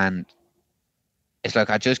 And it's like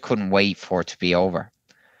I just couldn't wait for it to be over.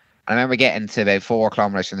 And I remember getting to about 4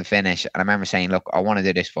 kilometers from the finish, and I remember saying, "Look, I want to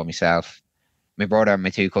do this for myself." My brother and my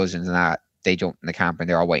 2 cousins and that, they jumped in the camper and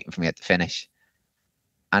they're all waiting for me at the finish.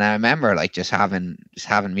 And I remember like just having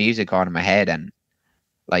music on in my head, and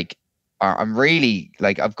like I'm really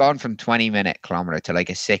like, I've gone from 20-minute kilometer to like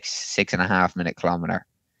a 6.5 minute kilometer,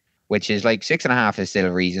 which is like 6.5 is still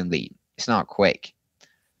reasonably, it's not quick.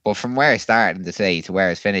 But from where I started to say to where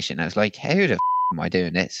I was finishing, I was like, how the am I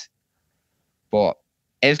doing this? But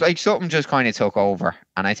it was like something just kind of took over.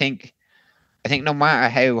 And I think no matter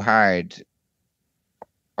how hard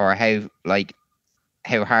or how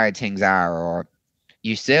hard things are, or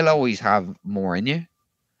you still always have more in you.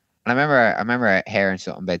 And I remember hearing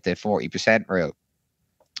something about the 40% rule.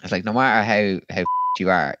 It's like, no matter how you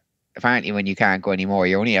are, apparently when you can't go anymore,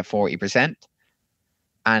 you're only at 40%.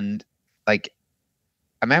 And like,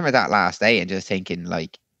 I remember that last day and just thinking,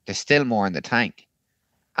 like, there's still more in the tank.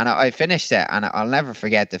 And I finished it, and I'll never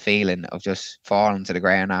forget the feeling of just falling to the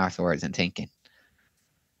ground afterwards and thinking,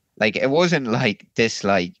 like, it wasn't like this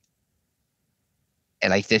this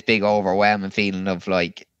big overwhelming feeling of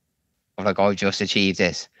like, oh, just achieved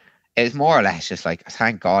this. It was more or less just like,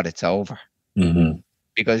 thank God it's over. Mm-hmm.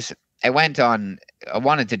 Because it went on, I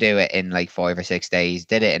wanted to do it in like 5 or 6 days,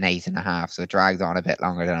 did it in 8.5, so it dragged on a bit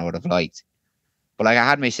longer than I would have liked. But like, I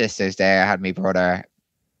had my sisters there, I had my brother,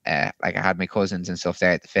 like I had my cousins and stuff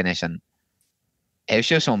there at the finish, and it was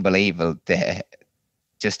just unbelievable.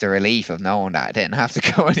 Just the relief of knowing that I didn't have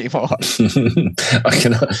to go anymore.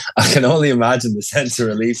 I can only imagine the sense of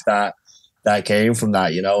relief that came from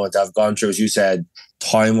that, you know, and I've gone through, as you said,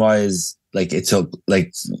 time wise, like it took,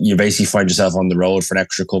 like, you basically find yourself on the road for an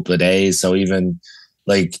extra couple of days. So even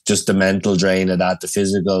like just the mental drain of that, the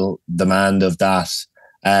physical demand of that.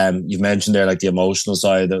 You've mentioned there like the emotional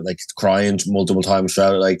side, like crying multiple times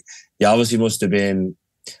throughout. Like, you obviously must have been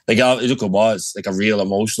like, look, it was like a real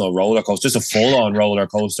emotional roller coaster, just a full-on roller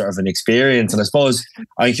coaster of an experience. And I suppose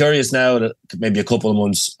I'm curious now that maybe a couple of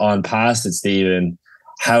months on past it, Stephen,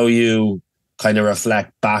 how you kind of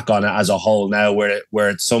reflect back on it as a whole now, where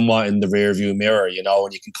it's somewhat in the rear view mirror, you know,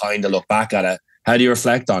 and you can kind of look back at it. How do you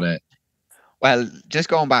reflect on it? Well, just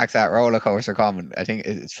going back to that roller coaster comment, I think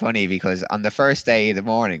it's funny because on the first day of the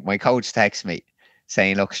morning, my coach texts me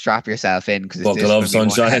saying, "Look, strap yourself in because this Buckle is up, going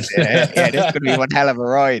to be sunshine. yeah, this is going to be one hell of a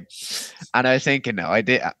ride." And I was thinking, no, I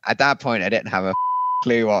did at that point, I didn't have a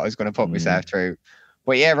clue what I was going to put myself through.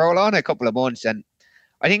 But yeah, roll on a couple of months, and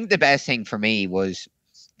I think the best thing for me was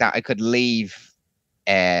that I could leave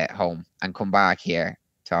home and come back here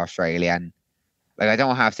to Australia, and like I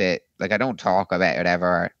don't have to, like I don't talk about it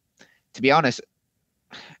ever. To be honest,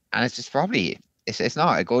 and it's just probably it's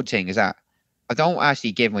not a good thing, is that I don't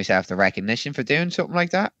actually give myself the recognition for doing something like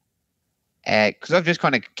that. Because I've just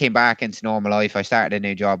kind of came back into normal life. I started a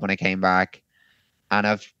new job when I came back, and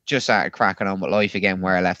I've just started cracking on with life again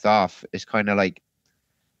where I left off. It's kind of like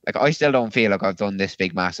I still don't feel like I've done this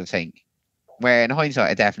big massive thing. Where in hindsight,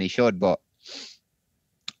 I definitely should, but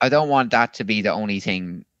I don't want that to be the only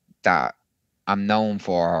thing that I'm known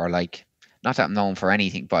for, or like, not that I'm known for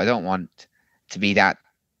anything, but I don't want to be that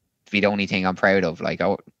to be the only thing I'm proud of. Like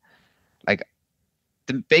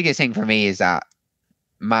the biggest thing for me is that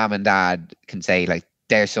mom and dad can say like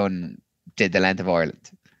their son did the length of Ireland.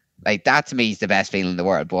 Like that to me is the best feeling in the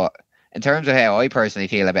world. But in terms of how I personally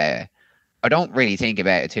feel about it, I don't really think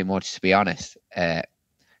about it too much, to be honest. Because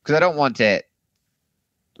I don't want to.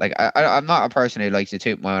 Like I'm not a person who likes to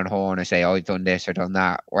toot my own horn or say, "Oh, I've done this or done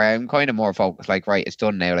that." Where I'm kind of more focused, like, right, it's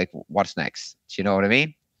done now. Like, what's next? Do you know what I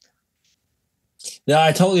mean? Yeah,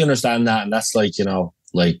 I totally understand that. And that's like,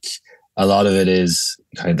 like a lot of it is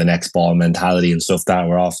kind of the next ball mentality and stuff that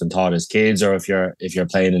we're often taught as kids, or if you're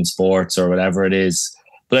playing in sports or whatever it is.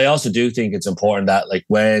 But I also do think it's important that like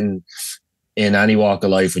when in any walk of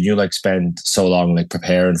life, when you like spend so long like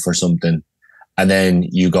preparing for something and then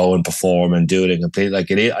you go and perform and do it in complete, like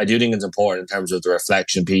it is, I do think it's important in terms of the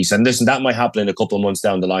reflection piece. And listen, that might happen in a couple of months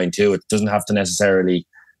down the line too. It doesn't have to necessarily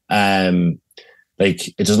like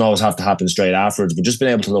it doesn't always have to happen straight afterwards, but just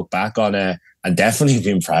being able to look back on it and definitely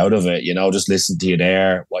being proud of it, just listen to you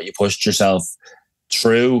there, what you pushed yourself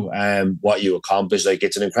through, what you accomplished. Like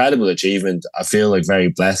it's an incredible achievement. I feel like very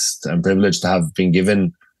blessed and privileged to have been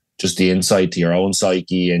given just the insight to your own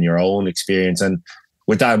psyche and your own experience. And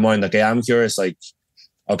with that in mind, like I am curious, like,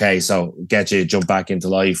 okay, so get you jump back into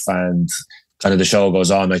life and kind of the show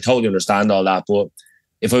goes on. I totally understand all that. But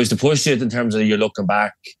if I was to push it in terms of you looking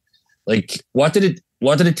back, like what did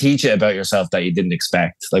it teach you about yourself that you didn't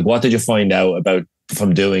expect? Like what did you find out about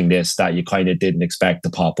from doing this that you kind of didn't expect to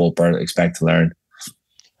pop up or expect to learn?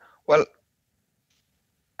 Well,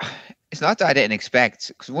 it's not that I didn't expect,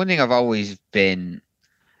 because one thing I've always been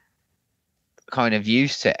kind of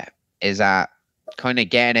used to is that kind of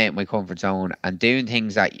getting out of my comfort zone and doing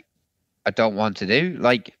things that I don't want to do.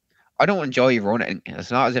 Like I don't enjoy running.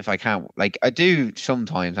 It's not as if I can't. Like I do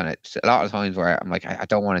sometimes, and it's a lot of times where I'm like, I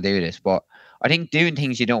don't want to do this. But I think doing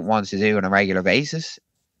things you don't want to do on a regular basis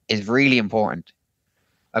is really important.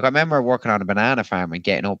 Like I remember working on a banana farm and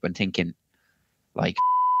getting up and thinking, like,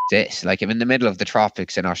 this. Like I'm in the middle of the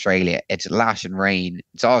tropics in Australia. It's lashing rain.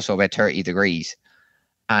 It's also about 30 degrees,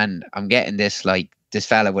 and I'm getting this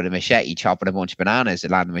fella with a machete chopping a bunch of bananas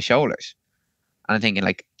that land on my shoulders. And I'm thinking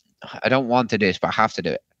like, I don't want to do this, but I have to do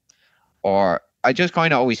it. Or I just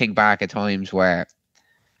kind of always think back at times where,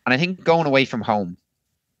 and I think going away from home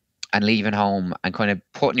and leaving home and kind of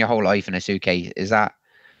putting your whole life in a suitcase is that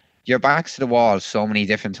your back's to the wall so many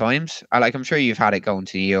different times. I'm sure you've had it going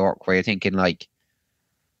to New York where you're thinking like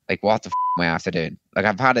what the am I after doing? Like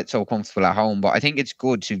I've had it so comfortable at home, but I think it's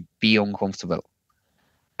good to be uncomfortable.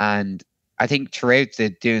 And I think throughout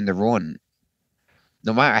doing the run,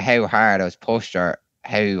 no matter how hard I was pushed or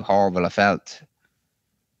how horrible I felt,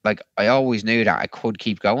 like I always knew that I could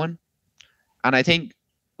keep going. And I think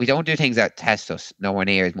we don't do things that test us nowhere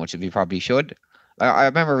near as much as we probably should. I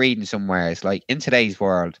remember reading somewhere, it's like in today's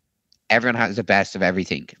world, everyone has the best of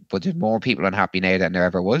everything, but there's more people unhappy now than there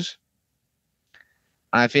ever was.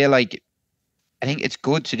 And I feel like I think it's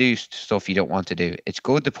good to do stuff you don't want to do. It's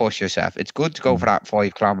good to push yourself. It's good to go for that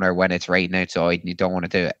 5 kilometer when it's raining outside and you don't want to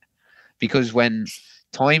do it. Because when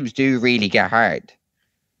times do really get hard,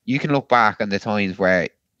 you can look back on the times where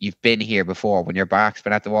you've been here before, when your back's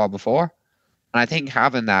been at the wall before. And I think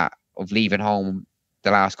having that of leaving home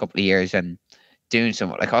the last couple of years and doing some,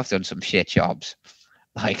 like I've done some shit jobs.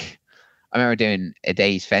 Like I remember doing a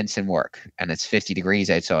day's fencing work and it's 50 degrees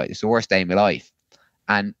outside. It's the worst day of my life.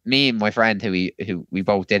 And me and my friend who we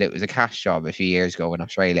both did it was a cash job a few years ago in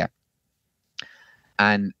Australia.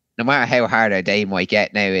 And no matter how hard our day might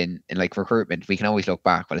get now in like recruitment, we can always look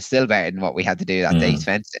back, but it's still better than what we had to do that day's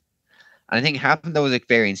fencing. And I think having those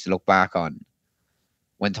experiences to look back on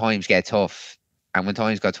when times get tough and when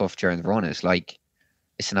times got tough during the run is like,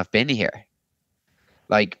 listen, I've been here.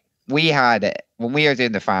 Like we had, when we were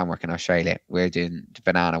doing the farm work in Australia, we were doing the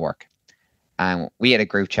banana work. And we had a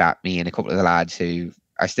group chat, me and a couple of the lads who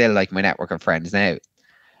are still like my network of friends now.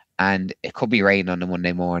 And it could be raining on the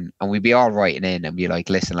Monday morning, and we'd be all writing in and be like,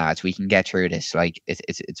 "Listen, lads, we can get through this. Like,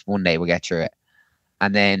 it's Monday, we'll get through it."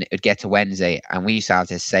 And then it'd get to Wednesday, and we used to have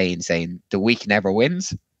this saying, "The week never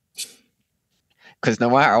wins," because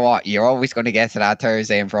no matter what, you're always going to get to that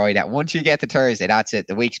Thursday and Friday. And once you get to Thursday, that's it.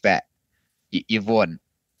 The week's bet. You've won,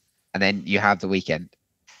 and then you have the weekend.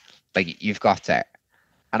 Like, you've got there.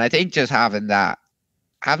 And I think just having that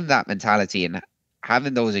mentality and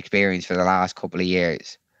having those experiences for the last couple of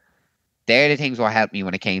years, they're the things what helped me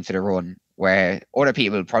when it came to the run, where other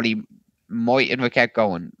people probably mightn't have kept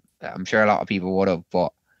going. I'm sure a lot of people would have,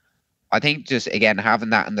 but I think just, again,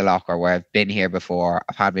 having that in the locker where I've been here before,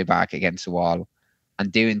 I've had my back against the wall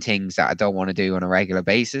and doing things that I don't want to do on a regular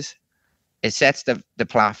basis, it sets the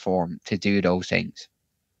platform to do those things.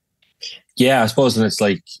 Yeah, I suppose, and it's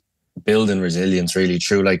like building resilience really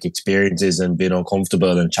through like experiences and being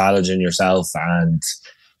uncomfortable and challenging yourself. And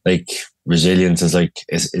like resilience is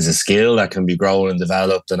a skill that can be grown and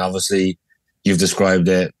developed. And obviously you've described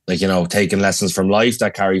it like, you know, taking lessons from life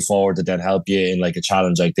that carry forward to then help you in like a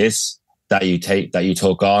challenge like this that you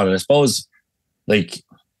took on. And I suppose like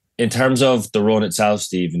in terms of the run itself,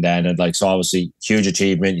 Stephen, then, and like, so obviously huge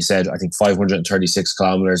achievement. You said, I think 536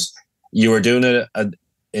 kilometers. You were doing it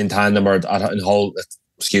in tandem or in whole,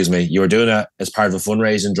 you were doing it as part of a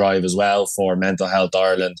fundraising drive as well for Mental Health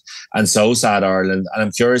Ireland and SOSAD Ireland. And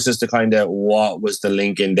I'm curious as to kind of what was the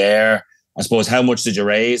link in there. I suppose, how much did you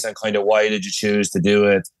raise and kind of why did you choose to do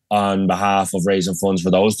it on behalf of raising funds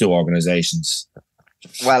for those two organisations?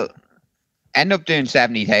 Well, end up doing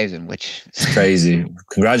 70,000, which is crazy.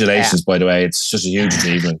 Congratulations, by the way. It's just a huge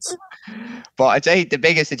achievement. But I'd say the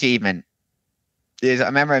biggest achievement is, I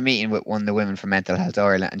remember a meeting with one of the women from Mental Health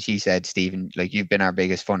Ireland, and she said, "Stephen, like, you've been our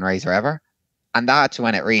biggest fundraiser ever." And that's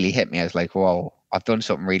when it really hit me. I was like, whoa, I've done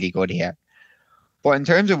something really good here. But in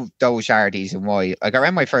terms of those charities and why, like, I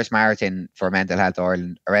ran my first marathon for Mental Health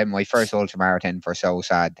Ireland, I ran my first ultra marathon for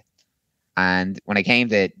SOSAD. And when I came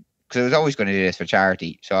to, because I was always going to do this for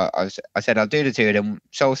charity, so I said, I'll do the two of them.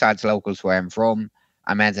 SOSAD's local to where I'm from,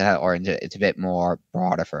 and Mental Health Ireland, it's a bit more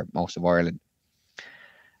broader for most of Ireland.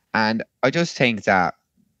 And I just think that,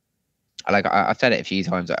 like, I've said it a few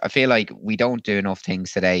times, I feel like we don't do enough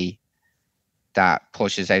things today that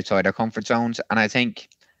pushes outside our comfort zones. And I think,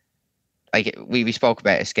 like, we spoke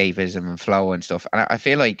about escapism and flow and stuff, and I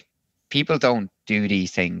feel like people don't do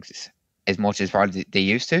these things as much as probably they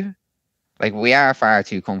used to. Like, we are far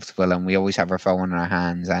too comfortable, and we always have our phone in our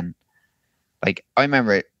hands. And like, I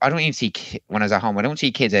remember, I don't even see, when I was at home, I don't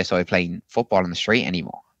see kids outside playing football in the street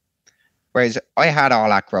anymore. Whereas I had all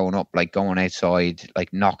that growing up, like going outside,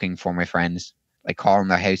 like knocking for my friends, like calling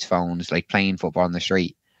their house phones, like playing football in the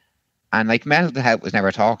street. And like, mental health was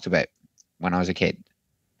never talked about when I was a kid.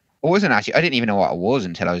 It wasn't actually, I didn't even know what it was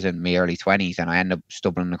until I was in my early 20s, and I ended up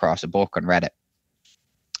stumbling across a book and read it.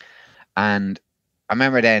 And I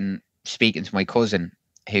remember then speaking to my cousin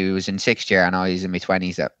who was in 6th year, and I was in my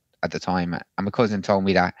 20s at the time. And my cousin told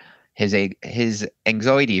me that his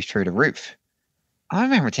anxiety is through the roof. I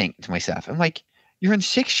remember thinking to myself, I'm like, you're in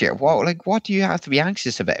 6th year. What do you have to be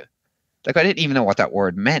anxious about? Like, I didn't even know what that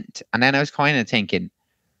word meant. And then I was kind of thinking,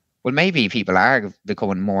 well, maybe people are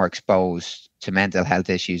becoming more exposed to mental health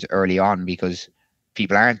issues early on because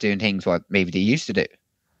people aren't doing things what maybe they used to do.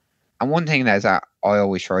 And one thing that I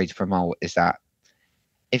always try to promote is that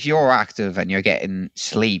if you're active and you're getting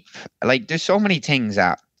sleep, like, there's so many things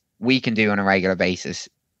that we can do on a regular basis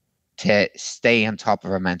to stay on top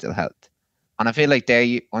of our mental health. And I feel like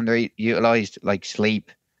they're underutilized, like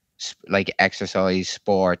sleep, like exercise,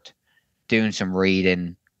 sport, doing some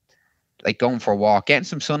reading, like going for a walk, getting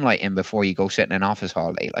some sunlight in before you go sit in an office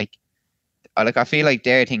all day. Like I feel like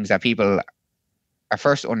they're things that people are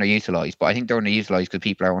first underutilized, but I think they're underutilized because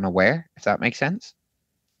people are unaware, if that makes sense.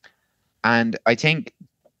 And I think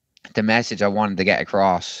the message I wanted to get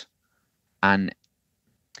across, and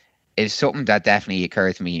is something that definitely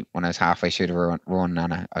occurred to me when I was halfway through the run,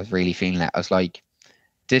 and I was really feeling it. I was like,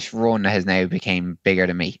 this run has now become bigger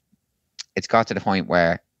than me. It's got to the point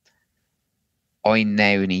where I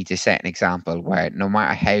now need to set an example where no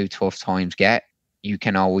matter how tough times get, you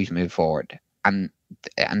can always move forward. And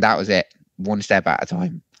that was it, one step at a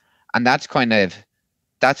time. And that's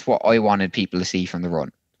what I wanted people to see from the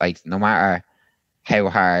run. Like, no matter how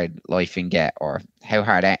hard life can get or how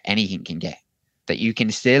hard anything can get, that you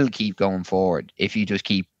can still keep going forward if you just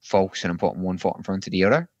keep focusing and putting one foot in front of the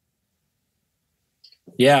other.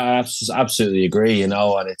 Yeah, I absolutely agree, you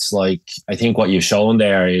know, and it's like, I think what you've shown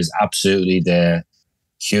there is absolutely the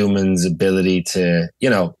humans' ability to,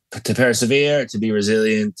 to persevere, to be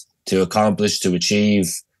resilient, to accomplish, to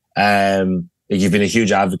achieve. You've been a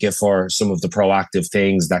huge advocate for some of the proactive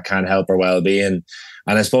things that can help our well-being.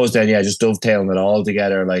 And I suppose then, just dovetailing it all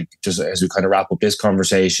together, like just as we kind of wrap up this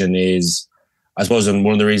conversation is, I suppose, and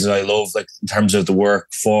one of the reasons I love, like in terms of the work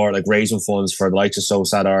for like raising funds for the likes of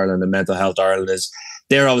SOSAD Ireland and Mental Health Ireland is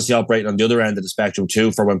they're obviously operating on the other end of the spectrum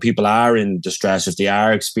too, for when people are in distress, if they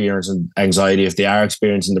are experiencing anxiety, if they are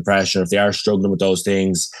experiencing depression, if they are struggling with those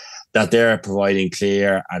things, that they're providing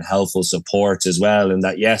clear and helpful supports as well. And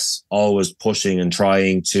that, yes, always pushing and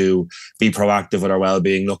trying to be proactive with our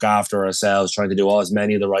well-being, look after ourselves, trying to do as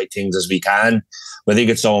many of the right things as we can. But I think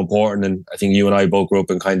it's so important. And I think you and I both grew up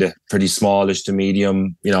in kind of pretty smallish to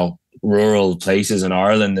medium, rural places in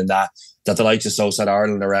Ireland, and that the likes of SOSAD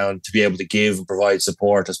Ireland around to be able to give and provide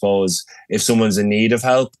support, I suppose, if someone's in need of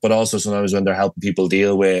help, but also sometimes when they're helping people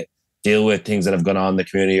deal with things that have gone on in the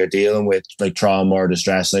community or dealing with like trauma or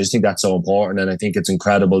distress. And I just think that's so important. And I think it's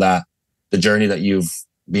incredible that the journey that you've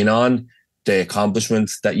been on, the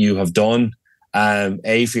accomplishments that you have done, for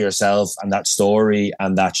yourself, and that story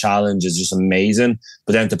and that challenge is just amazing.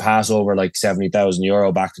 But then to pass over like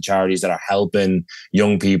 €70,000 back to charities that are helping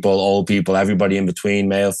young people, old people, everybody in between,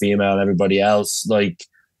 male, female, and everybody else, like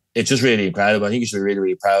it's just really incredible. I think you should be really,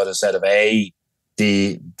 really proud instead of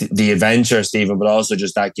the adventure, Stephen, but also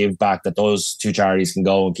just that give back that those two charities can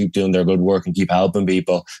go and keep doing their good work and keep helping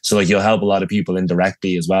people. So like you'll help a lot of people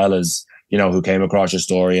indirectly as well as, who came across your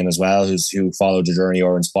story and as well who followed your journey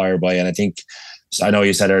or inspired by it. And I know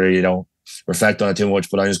you said earlier you don't reflect on it too much,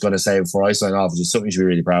 but I'm just going to say before I sign off, it's just something you should be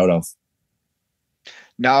really proud of.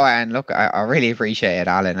 No, and look, I really appreciate it,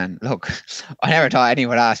 Alan. And look, I never thought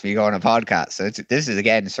anyone would ask me to go on a podcast. So this is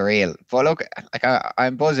again surreal. But look, like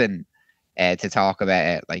I'm buzzing to talk about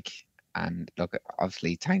it, like, and look,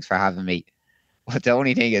 obviously thanks for having me, but the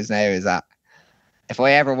only thing is now is that if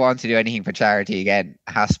I ever want to do anything for charity again,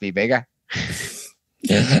 it has to be bigger.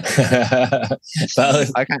 Well,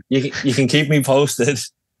 you can keep me posted.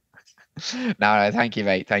 No, thank you,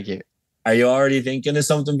 mate, thank you. Are you already thinking of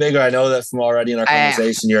something bigger? I know that from already in our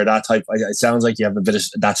conversation you're that type. It sounds like you have a bit of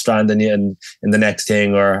that strand in you in the next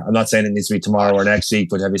thing, or I'm not saying it needs to be tomorrow or next week,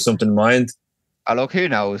 but have you something in mind? Oh, look, who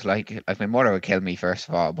knows? Like my mother would kill me first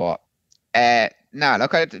of all, but no,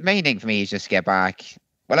 look, the main thing for me is just to get back.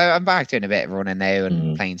 Well, I'm back doing a bit of running now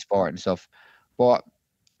and playing sport and stuff, but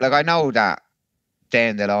like I know that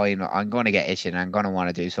down the line I'm going to get itching and I'm going to want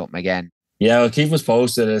to do something again. Yeah, well, keep us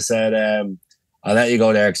posted. I said I'll let you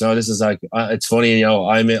go there because this is like it's funny.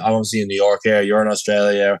 I'm obviously in New York here. You're in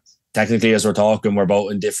Australia. Technically, as we're talking, we're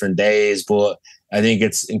both in different days, but I think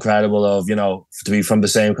it's incredible of, to be from the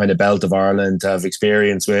same kind of belt of Ireland, to have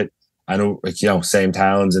experience with, I know, same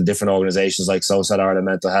towns and different organisations like SOSAD Ireland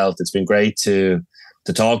Mental Health. It's been great to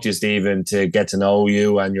talk to you, Stephen, to get to know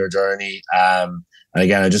you and your journey. And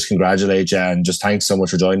again, I just congratulate you and just thanks so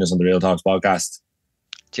much for joining us on the Real Talks podcast.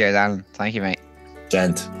 Cheers, Alan. Thank you, mate.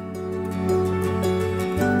 Gent.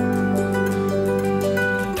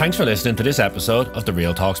 Thanks for listening to this episode of the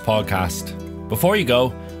Real Talks podcast. Before you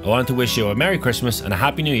go, I wanted to wish you a Merry Christmas and a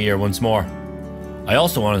Happy New Year once more. I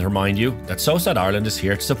also wanted to remind you that SOSAD Ireland is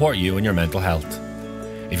here to support you in your mental health.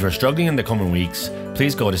 If you're struggling in the coming weeks,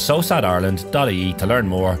 please go to sosadireland.ie to learn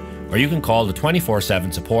more, or you can call the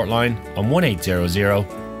 24/7 support line on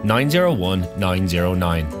 1800 901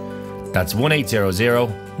 909. That's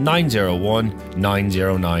 1800 901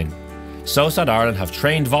 909. SOSAD Ireland have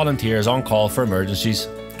trained volunteers on call for emergencies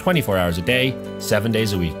 24 hours a day, 7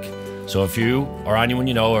 days a week. So if you or anyone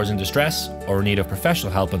you know is in distress or in need of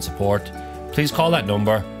professional help and support, please call that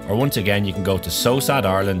number, or once again you can go to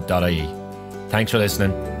sosadireland.ie. Thanks for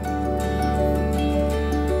listening.